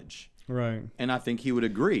knowledge. Right. And I think he would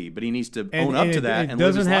agree, but he needs to own up to that. It And live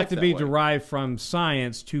doesn't his have life to that be way. derived from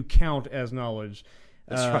science to count as knowledge.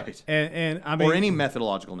 That's right. And I mean, or any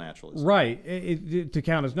methodological naturalism. right, to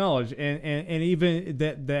count as knowledge, and even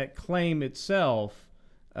that claim itself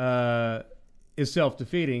is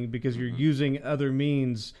self-defeating because you're using other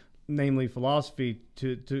means, namely philosophy,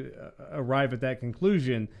 to arrive at that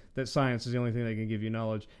conclusion that science is the only thing that can give you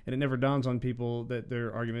knowledge. And it never dawns on people that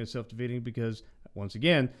their argument is self-defeating because, once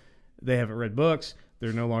again, they haven't read books.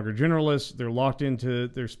 They're no longer generalists. They're locked into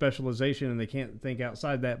their specialization and they can't think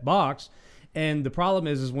outside that box. And the problem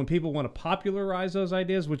is when people want to popularize those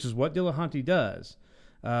ideas, which is what Dillahunty does.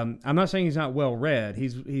 I'm not saying he's not well-read.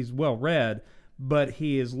 He's well-read, but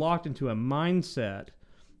he is locked into a mindset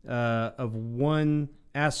of one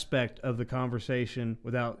aspect of the conversation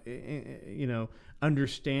without,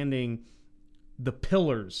 understanding the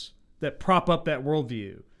pillars that prop up that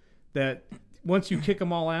worldview. That once you kick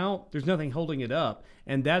them all out, there's nothing holding it up,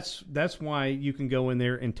 and that's why you can go in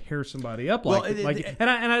there and tear somebody up and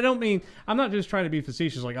I don't mean, I'm not just trying to be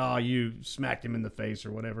facetious, like, oh, you smacked him in the face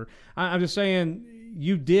or whatever. I'm just saying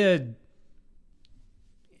you did,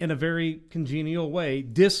 in a very congenial way,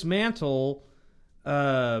 dismantle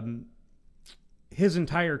his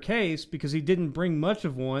entire case because he didn't bring much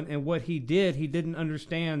of one, and what he didn't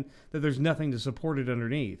understand that there's nothing to support it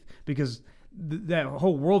underneath because that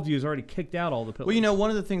whole worldview has already kicked out all the pillars. Well, one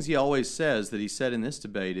of the things he always says that he said in this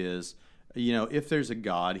debate is, if there's a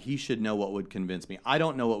God, he should know what would convince me. I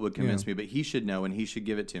don't know what would convince me, but he should know and he should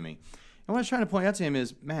give it to me. And what I was trying to point out to him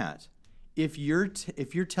is, Matt, if you're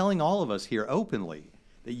telling all of us here openly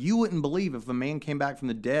that you wouldn't believe if a man came back from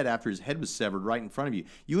the dead after his head was severed right in front of you,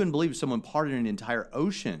 you wouldn't believe if someone parted an entire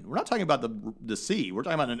ocean. We're not talking about the sea. We're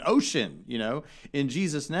talking about an ocean, in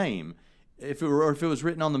Jesus' name. If it was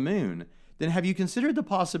written on the moon, then have you considered the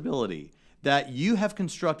possibility that you have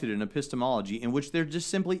constructed an epistemology in which there just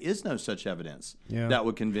simply is no such evidence that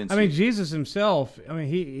would convince you? I mean, Jesus himself,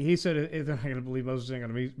 he said, if they're not going to believe Moses, they're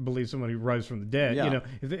going to believe somebody who rose from the dead. Yeah.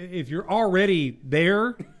 If you're already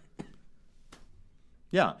there...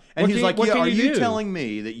 Yeah. And he's like, are you telling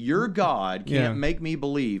me that your God can't make me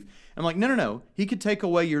believe? I'm like, no. He could take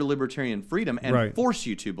away your libertarian freedom and force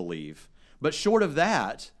you to believe. But short of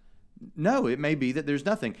that, no, it may be that there's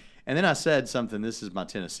nothing. And then I said something, this is my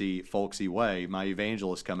Tennessee folksy way, my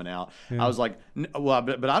evangelist coming out. I was like, well,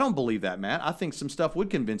 but I don't believe that, Matt. I think some stuff would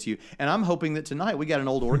convince you. And I'm hoping that tonight we got an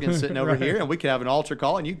old organ sitting over here and we could have an altar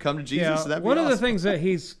call and you can come to Jesus. Yeah, So that'd be one of the awesome. things that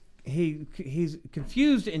he's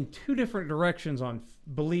confused in two different directions on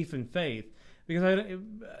belief and faith, because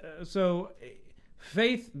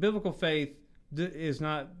biblical faith is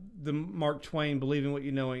not the Mark Twain believing what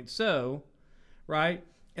you know ain't so, right?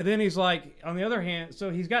 And then he's like, on the other hand, so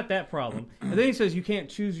he's got that problem, and then he says you can't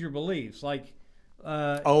choose your beliefs, like.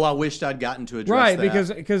 I wished I'd gotten to address right,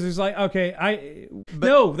 that. because it's like, okay,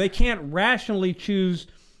 no, they can't rationally choose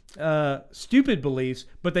stupid beliefs,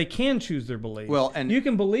 but they can choose their beliefs. Well, and you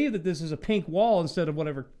can believe that this is a pink wall instead of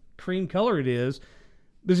whatever cream color it is.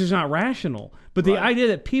 This is not rational. But the idea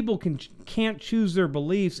that people can't choose their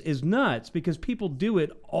beliefs is nuts, because people do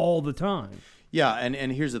it all the time. Yeah,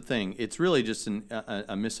 and here's the thing. It's really just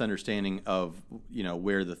a misunderstanding of,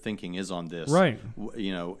 where the thinking is on this. Right.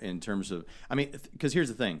 In terms of, because here's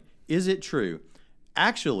the thing. Is it true?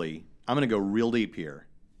 Actually, I'm going to go real deep here.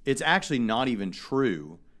 It's actually not even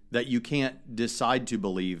true that you can't decide to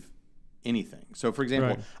believe anything. So, for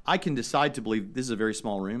example, I can decide to believe, this is a very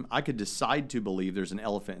small room, I could decide to believe there's an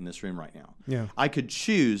elephant in this room right now. Yeah. I could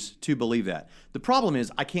choose to believe that. The problem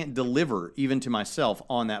is I can't deliver even to myself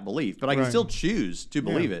on that belief, but I can still choose to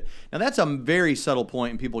believe it. Now, that's a very subtle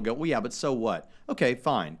point, and people go, well, yeah, but so what? Okay,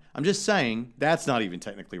 fine. I'm just saying that's not even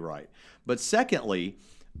technically right. But secondly,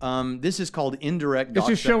 this is called indirect. It's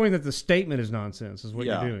just showing that the statement is nonsense, is what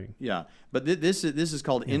you're doing. Yeah, but this is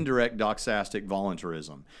called indirect doxastic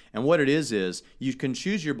voluntarism, and what it is you can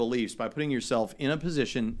choose your beliefs by putting yourself in a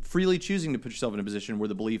position, freely choosing to put yourself in a position where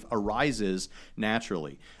the belief arises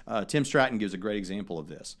naturally. Tim Stratton gives a great example of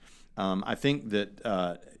this. I think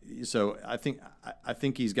that. So I think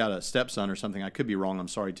he's got a stepson or something. I could be wrong. I'm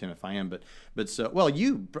sorry, Tim, if I am. But so, well,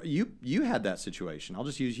 you had that situation. I'll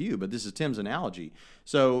just use you. But this is Tim's analogy.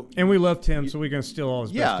 So, and we love Tim, so we can steal all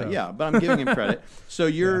his best stuff. Yeah. But I'm giving him credit. So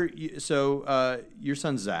your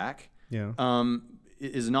son Zach. Yeah.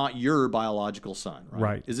 Is not your biological son, right?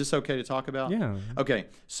 Right. Is this okay to talk about? Yeah. Okay.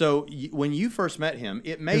 So when you first met him,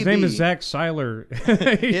 his name is Zach Seiler.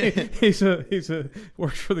 he's a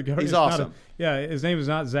works for the government. He's awesome. His name is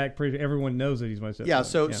not Zach Pritchett. Everyone knows that he's my stepson. Yeah.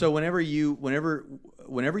 So whenever you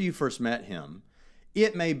first met him,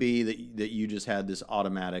 it may be that you just had this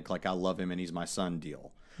automatic, like, I love him and he's my son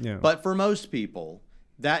deal. Yeah. But for most people,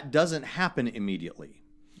 that doesn't happen immediately.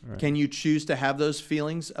 Right. Can you choose to have those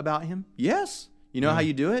feelings about him? Yes. You know how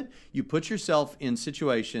you do it? You put yourself in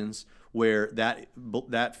situations where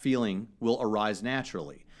that feeling will arise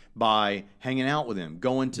naturally by hanging out with him,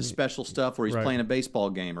 going to special stuff where he's playing a baseball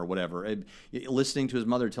game or whatever, listening to his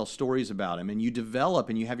mother tell stories about him, and you develop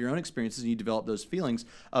and you have your own experiences and you develop those feelings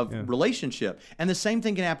of relationship. And the same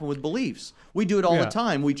thing can happen with beliefs. We do it all the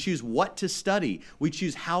time. We choose what to study. We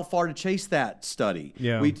choose how far to chase that study.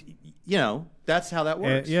 Yeah. That's how that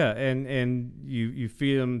works. And you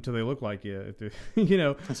feed them till they look like you.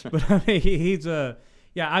 That's right. But he's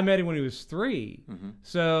I met him when he was 3. Mm-hmm.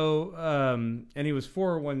 So and he was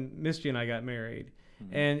 4 when Misty and I got married.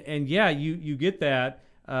 Mm-hmm. And you get that,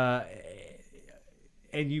 and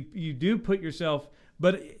you do put yourself,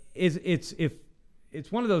 but it's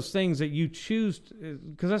one of those things that you choose,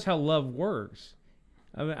 because that's how love works.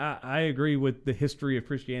 I mean, I agree with the history of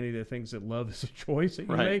Christianity that thinks that love is a choice that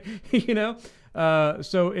you make,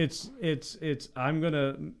 so it's I'm going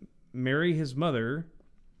to marry his mother,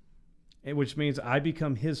 which means I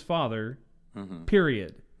become his father,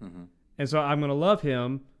 period. Mm-hmm. And so I'm going to love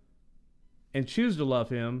him and choose to love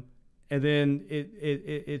him. And then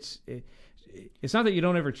it's not that you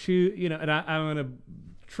don't ever choose, and I'm going to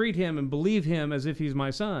treat him and believe him as if he's my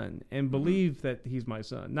son, and believe that he's my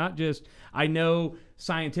son. Not just, I know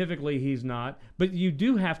scientifically he's not, but you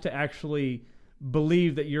do have to actually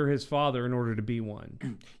believe that you're his father in order to be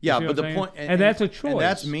one. Yeah, but the point, and that's a choice. And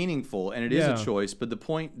that's meaningful, and it is a choice. But the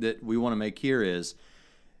point that we want to make here is,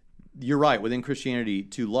 you're right. Within Christianity,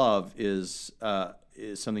 to love is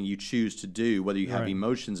something you choose to do, whether you have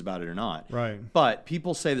emotions about it or not. Right. But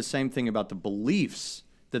people say the same thing about the beliefs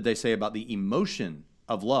that they say about the emotion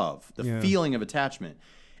of love, the feeling of attachment.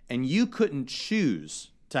 And you couldn't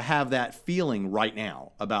choose to have that feeling right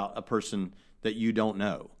now about a person that you don't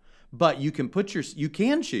know. But you can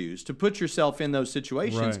choose to put yourself in those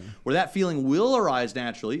situations where that feeling will arise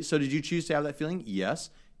naturally. So did you choose to have that feeling? Yes.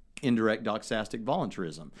 Indirect doxastic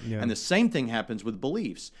voluntarism. Yeah. And the same thing happens with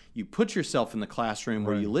beliefs. You put yourself in the classroom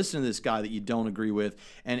where you listen to this guy that you don't agree with,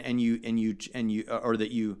 and you or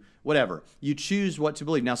that you whatever. You choose what to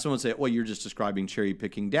believe. Now someone say, well, you're just describing cherry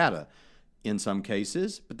picking data. in some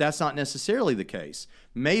cases, but that's not necessarily the case.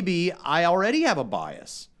 Maybe I already have a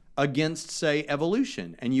bias against, say,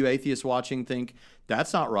 evolution, and you atheists watching think,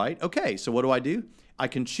 that's not right. Okay, so what do? I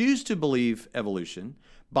can choose to believe evolution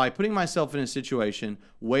by putting myself in a situation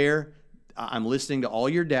where I'm listening to all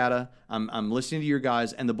your data, I'm listening to your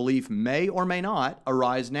guys, and the belief may or may not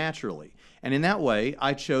arise naturally. And in that way,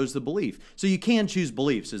 I chose the belief. So you can choose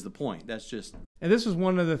beliefs is the point. That's just... And this is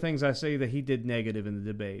one of the things I say that he did negative in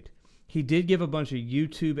the debate. He did give a bunch of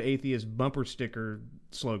YouTube atheist bumper sticker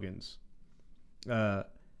slogans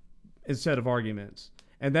instead of arguments.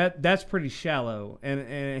 And that's pretty shallow,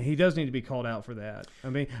 and he does need to be called out for that.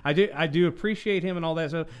 I mean, I do appreciate him and all that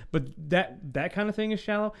stuff, but that kind of thing is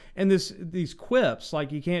shallow. And these quips,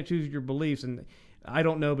 like you can't choose your beliefs, and I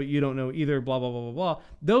don't know, but you don't know either, blah, blah, blah, blah, blah.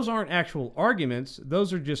 Those aren't actual arguments.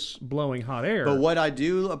 Those are just blowing hot air. But what I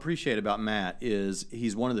do appreciate about Matt is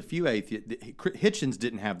he's one of the few atheists. Hitchens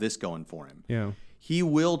didn't have this going for him. Yeah. He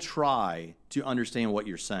will try to understand what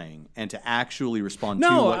you're saying and to actually respond to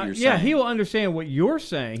what you're saying. Yeah, he will understand what you're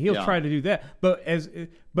saying. He'll try to do that. But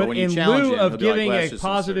when you in challenge lieu him, of he'll be like, giving well, a that's just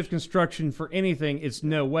positive research. construction for anything, it's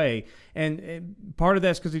no way. And part of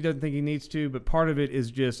that's because he doesn't think he needs to, but part of it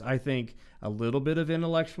is just, I think, a little bit of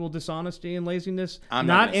intellectual dishonesty and laziness. I'm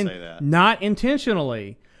not going to say that. Not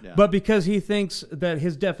intentionally, Yeah. but because he thinks that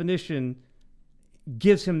his definition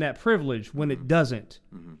gives him that privilege when it doesn't.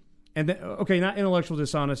 Mm-hmm. And then, okay, not intellectual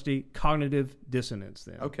dishonesty, cognitive dissonance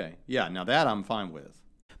then. Okay. Yeah, now that I'm fine with.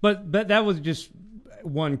 But that was just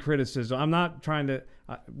one criticism. I'm not trying to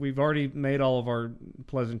we've already made all of our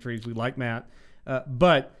pleasantries. We like Matt.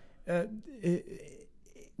 But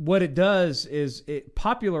what it does is it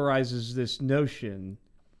popularizes this notion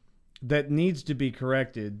that needs to be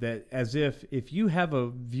corrected, that as if you have a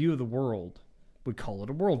view of the world, we call it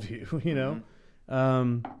a worldview, you know?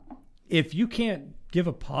 Mm-hmm. If you can't give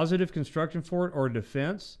a positive construction for it or a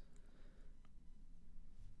defense,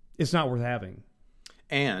 it's not worth having.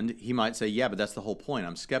 And he might say, yeah, but that's the whole point.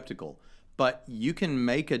 I'm skeptical. But you can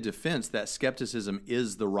make a defense that skepticism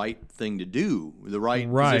is the right thing to do, the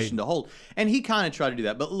right position to hold. And he kind of tried to do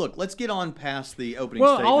that. But look, let's get on past the opening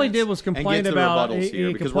statements. Well, all he did was complain about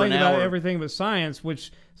he complained about everything but science,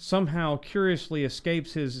 which somehow curiously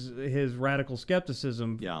escapes his radical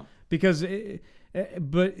skepticism. Yeah. Because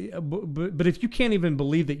but if you can't even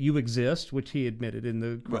believe that you exist, which he admitted in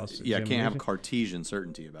the cross-examination, can't have Cartesian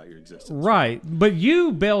certainty about your existence. Right, but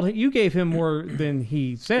you gave him more than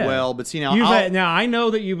he said. Well, but see now, now I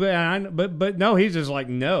know that you, but no, he's just like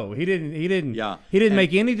no, he didn't. Yeah, he didn't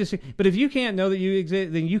make any decision. But if you can't know that you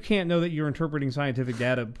exist, then you can't know that you're interpreting scientific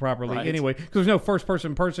data properly anyway, because there's no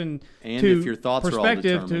first-person and if your thoughts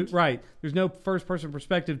perspective are all determined. There's no first-person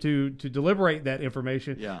perspective to deliberate that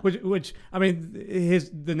information. Yeah. Which I mean,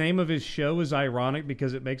 the name of his show is ironic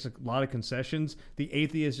because it makes a lot of concessions. The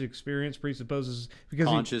atheist experience presupposes because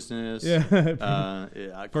consciousness,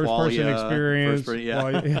 first-person experience,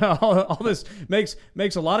 all this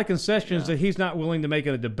makes a lot of concessions that he's not willing to make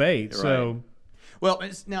in a debate. Right. So, well,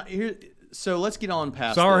 now here. So let's get on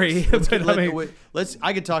past. Sorry, this. Let's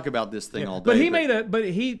I could talk about this thing all day. But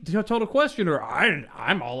he told a questioner,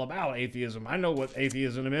 I'm all about atheism. I know what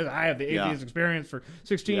atheism is. I have the atheist experience for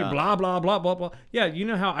 16. Blah blah blah blah blah. Yeah, you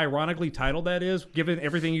know how ironically titled that is, given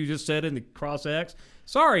everything you just said in the cross X.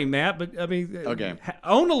 Sorry, Matt, but I mean,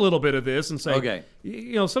 own a little bit of this and say,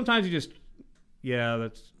 sometimes you just,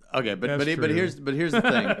 that's. Okay, but here's the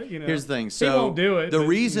thing. Here's the thing. So he won't do it. The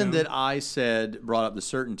reason that I brought up the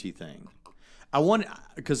certainty thing.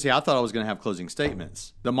 Because I thought I was going to have closing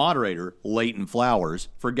statements. The moderator, Leighton Flowers,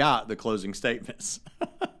 forgot the closing statements.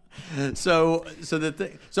 So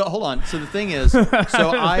hold on. So the thing is,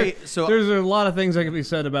 there's a lot of things that can be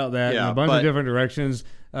said about that in a bunch of different directions.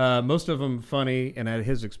 Most of them funny and at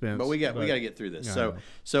his expense. But we got to get through this.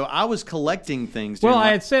 So I was collecting things. Well,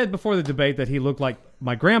 I had said before the debate that he looked like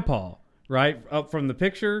my grandpa, right, up from the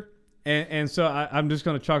picture. And so I'm just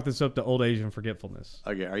going to chalk this up to old age and forgetfulness.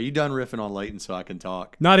 Okay, are you done riffing on Leighton so I can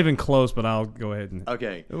talk? Not even close, but I'll go ahead and.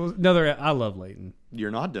 Okay. I love Leighton. You're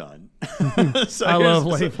not done. I love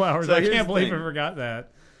Leighton Flowers. I can't believe I forgot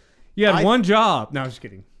that. You had one job. No, I'm just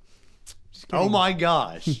kidding. Oh my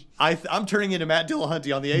gosh. I'm turning into Matt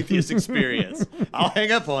Dillahunty on the Atheist Experience. I'll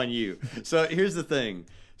hang up on you. So here's the thing.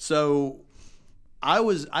 So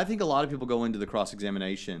I think a lot of people go into the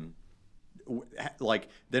cross-examination like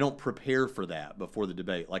they don't prepare for that before the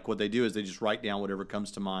debate. Like what they do is they just write down whatever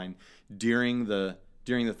comes to mind during the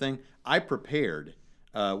thing. I prepared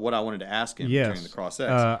what I wanted to ask him during the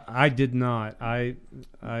cross-ex. I did not.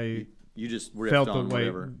 You just riffed felt on the way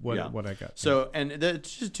whatever. what I got. So, and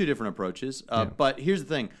it's just two different approaches. But here's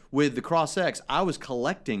the thing. With the Cross-X, I was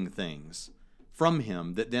collecting things from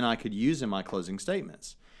him that then I could use in my closing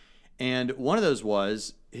statements. And one of those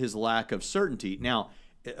was his lack of certainty. Now,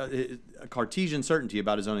 a Cartesian certainty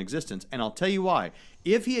about his own existence. And I'll tell you why.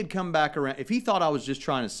 If he had come back around, if he thought I was just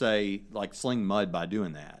trying to say, like, sling mud by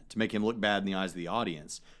doing that, to make him look bad in the eyes of the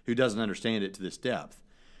audience, who doesn't understand it to this depth,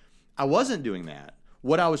 I wasn't doing that.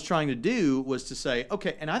 What I was trying to do was to say,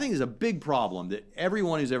 okay, and I think there's a big problem that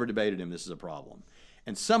everyone who's ever debated him, this is a problem.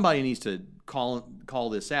 And somebody needs to call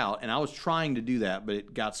this out. And I was trying to do that, but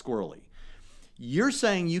it got squirrely. You're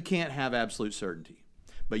saying you can't have absolute certainty,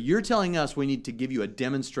 but you're telling us we need to give you a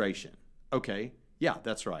demonstration. Okay, yeah,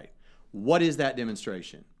 that's right. What is that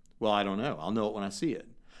demonstration? Well, I don't know. I'll know it when I see it.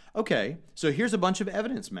 Okay, so here's a bunch of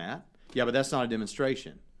evidence, Matt. Yeah, but that's not a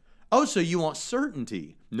demonstration. Oh, so you want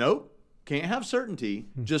certainty? Nope. Can't have certainty,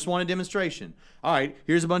 just want a demonstration. All right,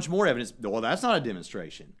 here's a bunch more evidence. Well, that's not a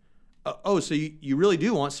demonstration. Oh, so you really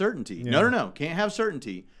do want certainty. Yeah. No, can't have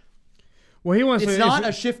certainty. Well, he wants It's to, not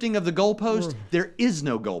a shifting of the goalpost. There is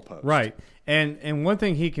no goalpost. right. And one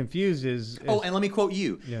thing he confused is Oh, and let me quote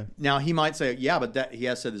you. Yeah. Now, he might say, yeah, but he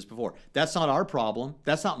has said this before. That's not our problem.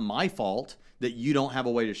 That's not my fault that you don't have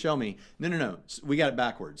a way to show me. No. We got it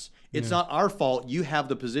backwards. It's not our fault you have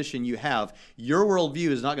the position you have. Your worldview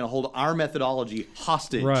is not going to hold our methodology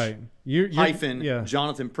hostage. right. You're yeah.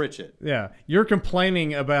 Jonathan Pritchett. Yeah, you're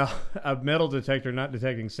complaining about a metal detector not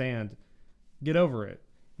detecting sand. Get over it.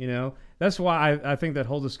 You know, that's why I think that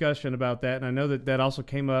whole discussion about that, and I know that also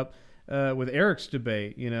came up with Eric's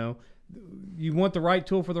debate. You know, you want the right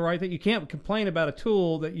tool for the right thing. You can't complain about a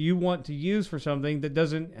tool that you want to use for something that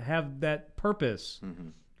doesn't have that purpose,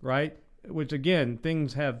 right? Which, again,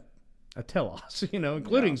 things have a telos, you know,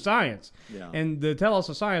 including science. Yeah. And the telos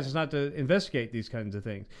of science is not to investigate these kinds of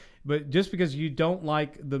things. But just because you don't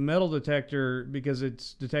like the metal detector because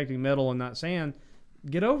it's detecting metal and not sand,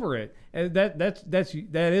 get over it. And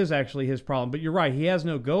that is actually his problem. But you're right, he has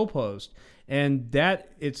no goalpost. And that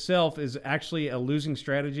itself is actually a losing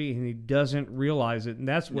strategy, and he doesn't realize it. And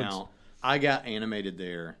that's what's... Now, I got animated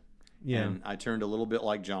there. Yeah. And I turned a little bit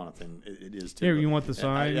like Jonathan. It is too. Here, you want the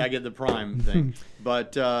sign? I get the prime thing.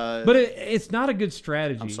 But it's not a good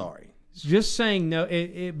strategy. I'm sorry. Just saying no,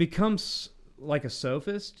 it becomes like a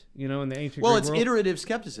sophist, you know, in the ancient Well, Greek it's world. iterative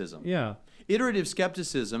skepticism. Yeah. Iterative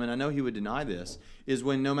skepticism, and I know he would deny this, is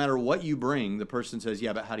when no matter what you bring, the person says,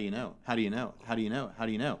 yeah, but how do you know? How do you know? How do you know? How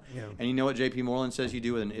do you know? Yeah. And you know what J.P. Moreland says you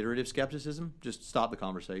do with an iterative skepticism? Just stop the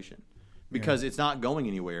conversation. Because it's not going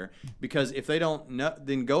anywhere. Because if they don't know,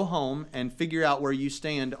 then go home and figure out where you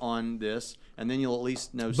stand on this, and then you'll at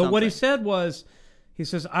least know something. But what he said was, he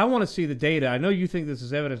says, I want to see the data. I know you think this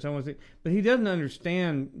is evidence. I want to see, but he doesn't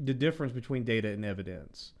understand the difference between data and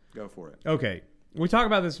evidence. Go for it. Okay. We talk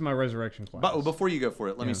about this in my resurrection class. But before you go for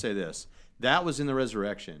it, let me say this. That was in the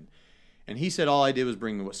resurrection. And he said all I did was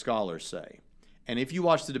bring what scholars say. And if you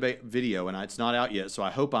watch the debate video, and it's not out yet, so I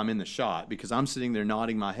hope I'm in the shot, because I'm sitting there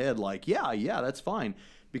nodding my head like, yeah, that's fine.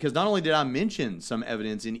 Because not only did I mention some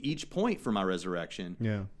evidence in each point for my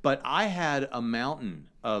resurrection, but I had a mountain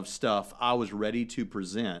of stuff I was ready to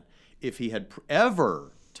present if he had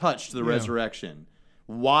ever touched the resurrection.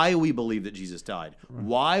 Why we believe that Jesus died,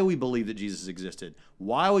 why we believe that Jesus existed,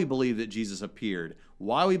 why we believe that Jesus appeared,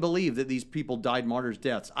 why we believe that these people died martyrs'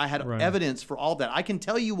 deaths. I had evidence for all that. I can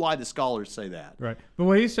tell you why the scholars say that. Right. But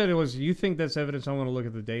what he said was, you think that's evidence, I want to look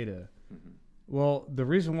at the data. Well, the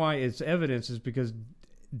reason why it's evidence is because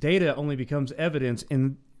data only becomes evidence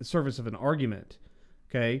in the service of an argument,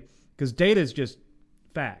 okay? Because data is just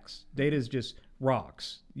facts. Data is just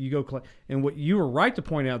rocks. You go collect, and what you were right to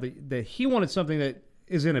point out that he wanted something that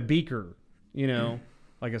is in a beaker, you know,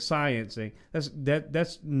 like a science thing.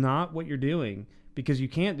 That's not what you're doing, because you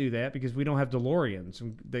can't do that because we don't have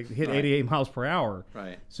DeLoreans that hit 88 miles per hour.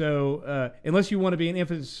 Right. So unless you want to be an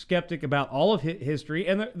infinite skeptic about all of history,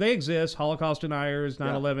 and they exist, Holocaust deniers,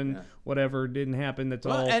 9/11, whatever didn't happen. That's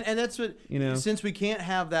all. And that's what, you know. Since we can't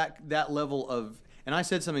have that level of. And I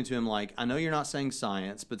said something to him like, I know you're not saying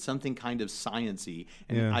science, but something kind of science-y.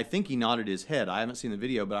 And I think he nodded his head. I haven't seen the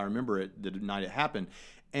video, but I remember it the night it happened.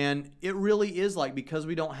 And it really is like, because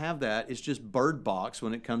we don't have that, it's just Bird Box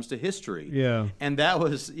when it comes to history. Yeah. And that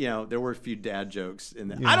was, there were a few dad jokes in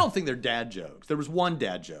that. I don't think they're dad jokes. There was one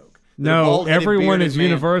dad joke. No, everyone is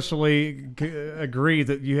universally agreed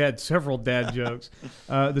that you had several dad jokes.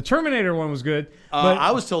 The Terminator one was good. But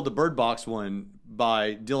I was told the Bird Box one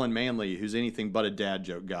by Dylan Manley, who's anything but a dad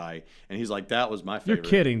joke guy, and he's like, that was my favorite. You're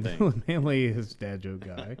kidding. thing. Dylan Manley is a dad joke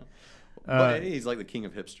guy. But he's like the king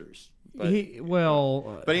of hipsters. But,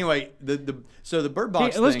 Well, but anyway, so the Bird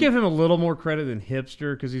Box let's thing, give him a little more credit than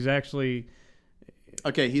hipster because he's actually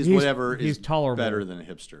okay. He's he's is tolerable. better than a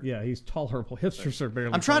hipster. Yeah, he's tolerable. Hipsters are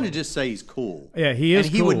barely. I'm trying to tolerable. just say he's cool. Yeah, he is.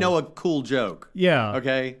 And he cool. would know a cool joke. Yeah.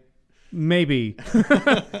 Okay. Maybe.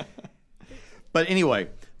 But anyway,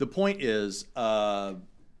 the point is,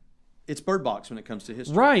 it's Bird Box when it comes to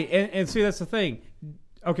history. Right, and see that's the thing.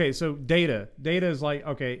 Okay, so data is like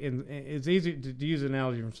and it's easy to use an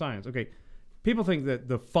analogy from science. Okay, people think that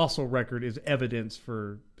the fossil record is evidence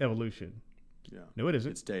for evolution. Yeah. No, it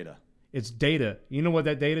isn't. It's data. It's data. You know what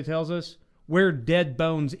that data tells us? Where dead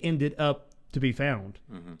bones ended up to be found.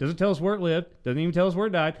 Mm-hmm. Doesn't tell us where it lived. Doesn't even tell us where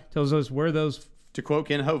it died. Tells us where those. To quote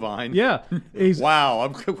Ken Hovind. Yeah. Wow,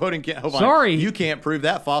 I'm quoting Ken Hovind. Sorry. You can't prove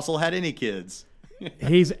that fossil had any kids.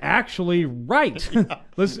 He's actually right.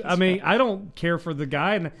 Listen, I mean, I don't care for the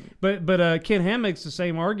guy, but Ken Ham makes the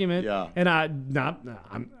same argument. Yeah. And I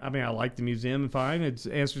like the museum, fine. It's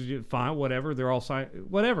answers fine, whatever. They're all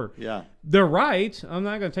whatever. Yeah. They're right. I'm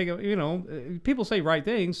not going to take it. You know, people say right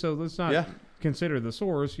things, so let's not consider the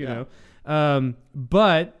source. You know,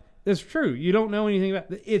 but it's true. You don't know anything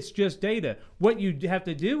about it. It's just data. What you have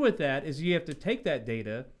to do with that is you have to take that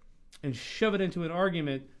data and shove it into an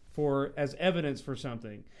argument as evidence for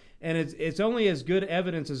something, and it's only as good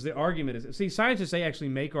evidence as the argument is. See, scientists, they actually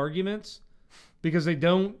make arguments because they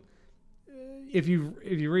don't. If you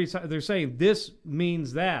read, they're saying this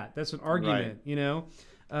means that. That's an argument, right. You know.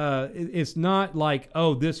 It's not like,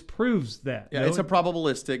 oh, this proves that. Yeah, no, it's a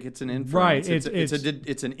probabilistic. It's an inference. Right.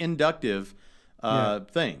 It's an inductive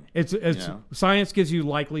thing. It's science gives you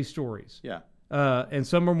likely stories. Yeah. And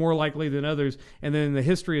some are more likely than others. And then the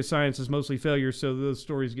history of science is mostly failure, so those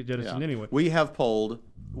stories get jettisoned anyway. We have polled.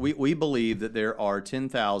 We believe that there are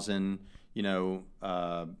 10,000,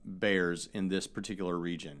 bears in this particular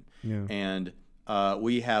region, and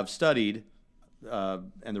we have studied.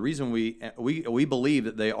 And the reason we believe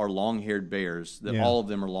that they are long-haired bears, that all of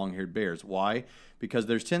them are long-haired bears. Why? Because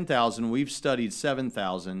there's 10,000. We've studied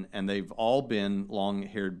 7,000, and they've all been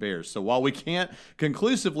long-haired bears. So while we can't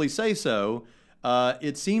conclusively say so,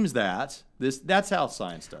 it seems that that's how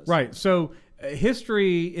science does. Right. So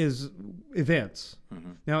history is events.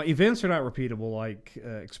 Mm-hmm. Now, events are not repeatable like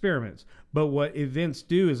experiments, but what events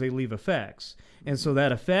do is they leave effects. And so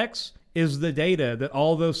that effects is the data that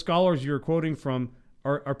all those scholars you're quoting from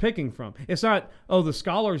are picking from. It's not, the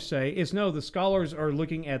scholars say. It's no, the scholars are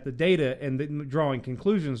looking at the data and drawing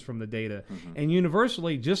conclusions from the data. Mm-hmm. And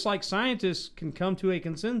universally, just like scientists can come to a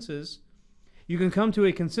consensus, you can come to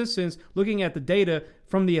a consensus looking at the data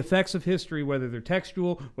from the effects of history, whether they're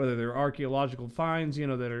textual, whether they're archaeological finds,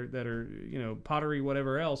 that are pottery,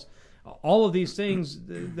 whatever else. All of these things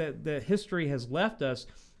that history has left us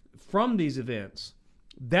from these events.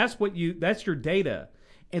 That's your data.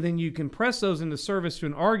 And then you compress those into service to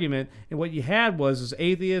an argument. And what you had was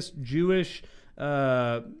atheist, Jewish,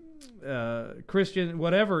 Christian,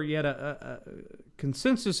 whatever. You had a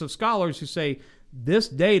consensus of scholars who say this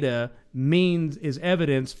data is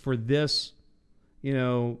evidence for this,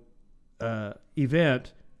 event,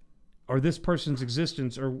 or this person's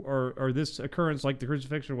existence, or this occurrence, like the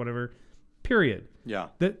crucifixion or whatever. Period. Yeah.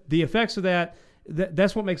 The effects of that.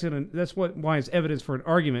 That's what makes it. Why it's evidence for an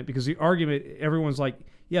argument, because the argument, everyone's like,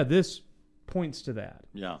 yeah, this points to that.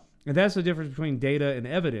 Yeah. And that's the difference between data and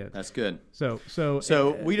evidence. That's good. So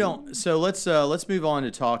we don't. So let's move on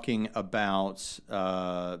to talking about.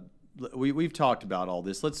 We've talked about all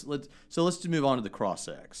this. Let's just move on to the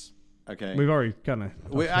cross-ex. Okay. We've already kind of.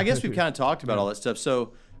 I guess we've kind of talked about all that stuff.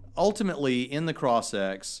 So ultimately, in the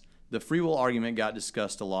cross-ex, the free will argument got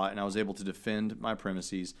discussed a lot, and I was able to defend my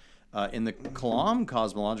premises. In the Kalam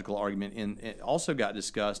cosmological argument, it also got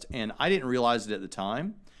discussed, and I didn't realize it at the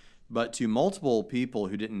time, but to multiple people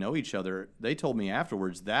who didn't know each other, they told me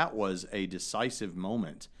afterwards that was a decisive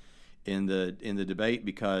moment in the debate,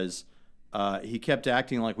 because he kept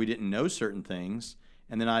acting like we didn't know certain things,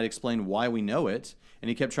 and then I'd explain why we know it, and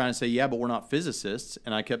he kept trying to say, yeah, but we're not physicists,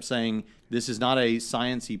 and I kept saying, this is not a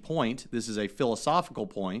science-y point, this is a philosophical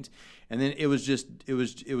point, and then it was,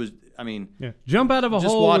 I mean... Yeah. Jump out of a just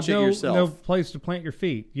hole watch with it yourself. no place to plant your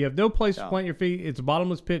feet. You have no place to plant your feet. It's a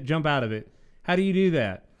bottomless pit. Jump out of it. How do you do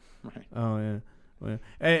that? Right. Oh, yeah. Well,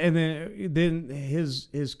 and then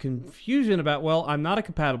his confusion about, well, I'm not a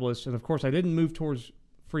compatibilist, and of course I didn't move towards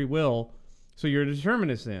free will, so you're a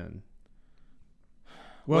determinist then.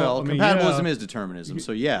 Well, compatibilism is determinism,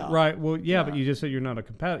 so yeah. Right. Well, yeah, but you just said you're not a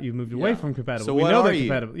compatible. You moved away from compatible. So we what know are that you?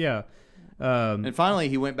 compatible. Yeah. And finally,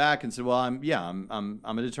 he went back and said, "Well, I'm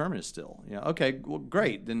a determinist still. Yeah, okay, well,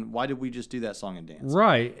 great. Then why did we just do that song and dance?"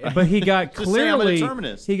 Right, but he got Just say I'm a clearly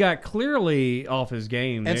determinist. he got clearly off his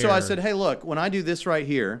game. And there. so I said, "Hey, look, when I do this right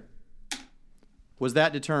here, was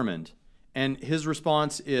that determined?" And his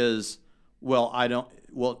response is, "Well, I don't."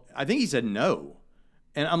 Well, I think he said no,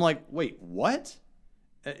 and I'm like, "Wait, what?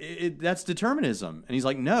 That's determinism." And he's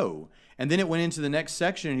like, "No." And then it went into the next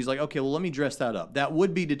section, and he's like, "Okay, well, let me dress that up. That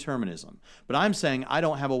would be determinism. But I'm saying I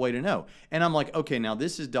don't have a way to know." And I'm like, "Okay, now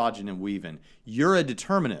this is dodging and weaving. You're a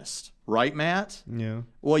determinist, right, Matt?" Yeah.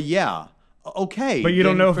 Well, yeah. Okay. But you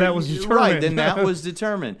don't then know if that was determined. Right, then that was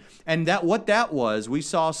determined. And what that was, we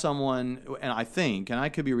saw someone, and I think, and I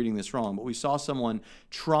could be reading this wrong, but we saw someone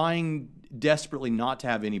trying desperately not to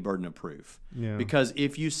have any burden of proof. Yeah. Because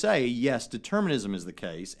if you say, yes, determinism is the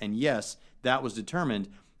case, and yes, that was determined,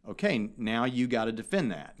 okay, now you got to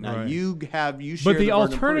defend that. Now Right. you share But the the burden of proof.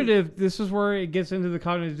 alternative, this is where it gets into the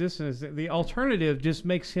cognitive dissonance. The alternative just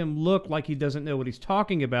makes him look like he doesn't know what he's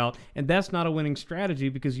talking about, and that's not a winning strategy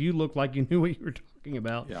because you look like you knew what you were talking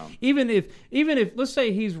about. Yeah. Even if let's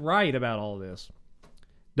say he's right about all this,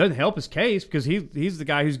 doesn't help his case because he's the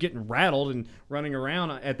guy who's getting rattled and running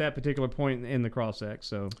around at that particular point in the cross-sex.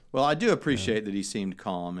 So Well, I do appreciate that he seemed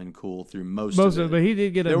calm and cool through most most of of it. it, but he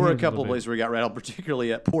did get There were a unhinged couple little of bit. places where he got rattled,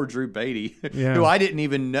 particularly at poor Drew Beatty, Yeah. who I didn't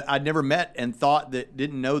even know, I'd never met and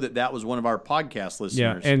didn't know that was one of our podcast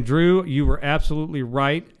Yeah, listeners. and Drew, you were absolutely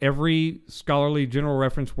right. Every scholarly general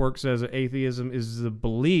reference work says that atheism is the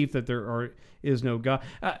belief that there is no God.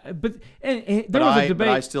 But there was a debate. But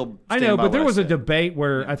I still I stand know, by but there what I was a said. debate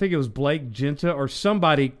where I think it was Blake Genta or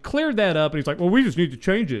somebody cleared that up, and he's like, "Well, we just need to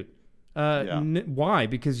change it." Yeah. Why?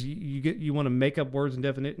 Because you want to make up words and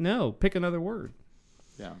definite? No, pick another word.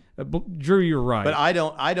 Yeah. Drew, you're right. But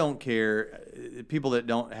I don't care. People that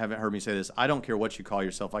haven't heard me say this, I don't care what you call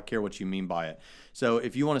yourself. I care what you mean by it. So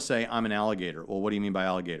if you want to say I'm an alligator, well, what do you mean by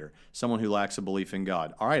alligator? Someone who lacks a belief in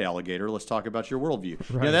God. All right, alligator, let's talk about your worldview.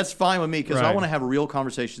 Right. That's fine with me because I Right. want to have real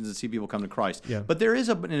conversations and see people come to Christ. Yeah. But there is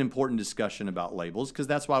an important discussion about labels because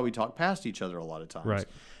that's why we talk past each other a lot of times. Right.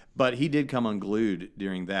 But he did come unglued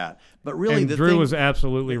during that. But really, and the Drew thing, was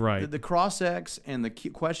absolutely right. the cross-ex and the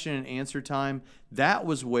question and answer time, that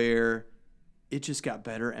was where it just got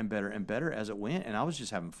better and better and better as it went, and I was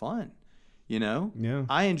just having fun, Yeah.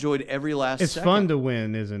 I enjoyed every last It's second. fun to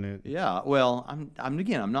win, isn't it? Yeah, well,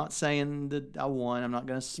 I'm not saying that I won. I'm not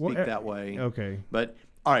going to speak that way. Okay. But,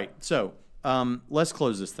 all right, so let's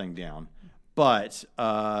close this thing down. But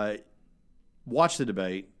watch the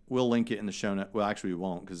debate. We'll link it in the show notes. Well, actually, we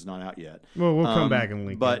won't because it's not out yet. Well, we'll come back and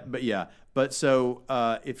link it. But yeah. But so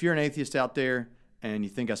if you're an atheist out there and you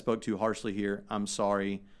think I spoke too harshly here, I'm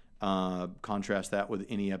sorry. Contrast that with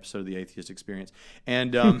any episode of the Atheist Experience,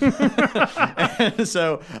 and, and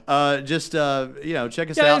so just check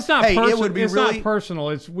us out. It's not hey, personal. it would be it's really not personal.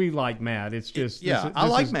 It's we like Matt. It's just I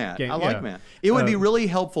like Matt. I like Matt. It would be really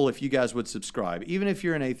helpful if you guys would subscribe, even if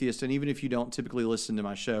you're an atheist, and even if you don't typically listen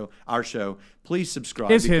to our show. Please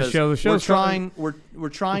subscribe. It's his because show. The show's we're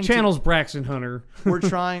trying. Channel's Braxton Hunter. We're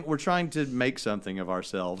trying to make something of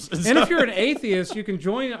ourselves. And if you're an atheist, you can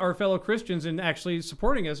join our fellow Christians in actually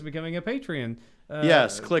supporting us and becoming a Patreon.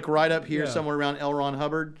 Yes, click right up here yeah. somewhere around L. Ron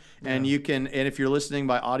Hubbard, and you can. And if you're listening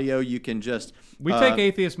by audio, you can just We take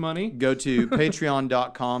atheist money. go to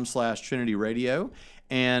patreon.com/Trinity Radio.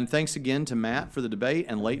 And thanks again to Matt for the debate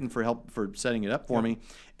and Leighton for help for setting it up for me.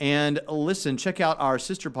 And listen, check out our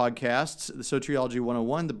sister podcasts, the Soteriology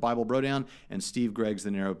 101, the Bible Brodown, and Steve Gregg's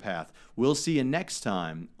The Narrow Path. We'll see you next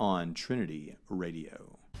time on Trinity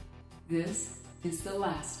Radio. This is the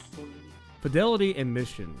last word. Fidelity and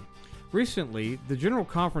mission. Recently, the General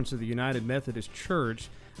Conference of the United Methodist Church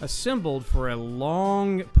assembled for a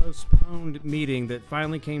long postponed meeting that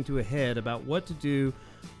finally came to a head about what to do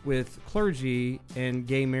with clergy and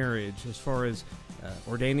gay marriage as far as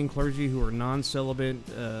ordaining clergy who are non-celibate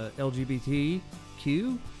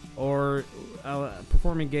LGBTQ or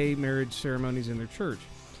performing gay marriage ceremonies in their church.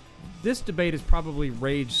 This debate has probably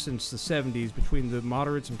raged since the 70s between the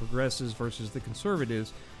moderates and progressives versus the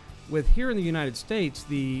conservatives, with here in the United States,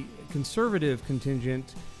 the conservative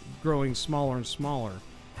contingent growing smaller and smaller.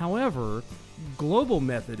 However, global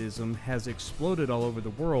Methodism has exploded all over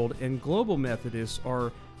the world, and global Methodists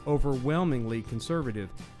are overwhelmingly conservative.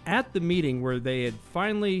 At the meeting where they had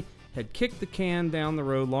finally kicked the can down the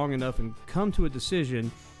road long enough and come to a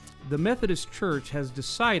decision, the Methodist Church has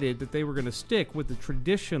decided that they were going to stick with the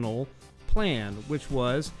traditional plan, which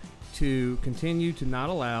was to continue to not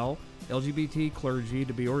allow LGBT clergy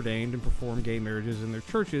to be ordained and perform gay marriages in their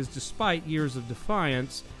churches, despite years of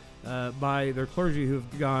defiance by their clergy who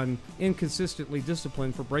have gone inconsistently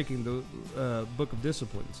disciplined for breaking the Book of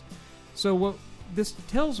Disciplines. So what this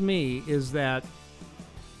tells me is that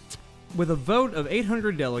with a vote of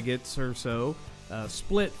 800 delegates or so,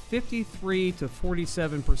 split 53 to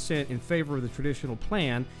 47% in favor of the traditional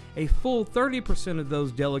plan, a full 30% of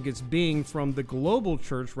those delegates being from the global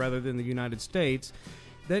church rather than the United States,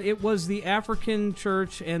 that it was the African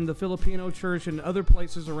church and the Filipino church and other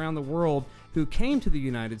places around the world who came to the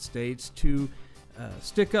United States to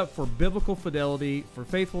stick up for biblical fidelity, for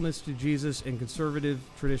faithfulness to Jesus, and conservative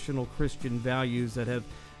traditional Christian values that have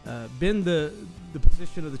been the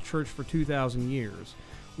position of the church for 2,000 years.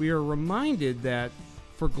 We are reminded that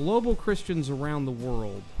for global Christians around the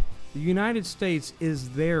world, the United States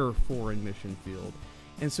is their foreign mission field.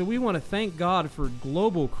 And so we want to thank God for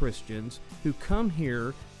global Christians who come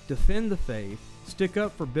here, defend the faith, stick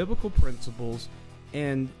up for biblical principles,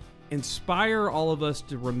 and inspire all of us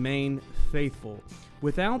to remain faithful.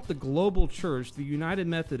 Without the global church, the United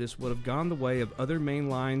Methodists would have gone the way of other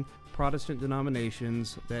mainline Protestant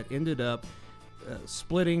denominations that ended up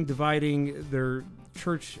splitting, dividing, their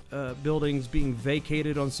church buildings being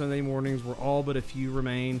vacated on Sunday mornings, where all but a few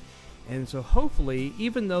remain. And so hopefully,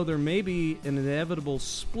 even though there may be an inevitable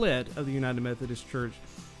split of the United Methodist Church,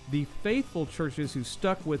 the faithful churches who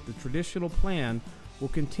stuck with the traditional plan will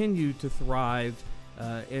continue to thrive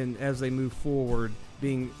and as they move forward,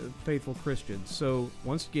 being faithful Christians. So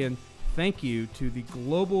once again, thank you to the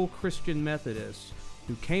global Christian Methodists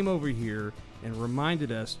who came over here and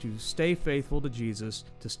reminded us to stay faithful to Jesus,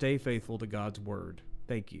 to stay faithful to God's Word.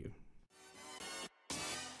 Thank you.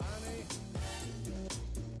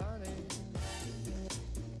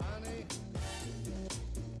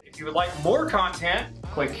 If you would like more content,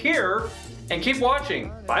 click here and keep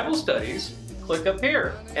watching Bible studies. Click up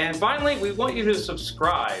here. And finally, we want you to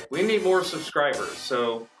subscribe. We need more subscribers,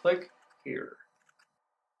 so click here.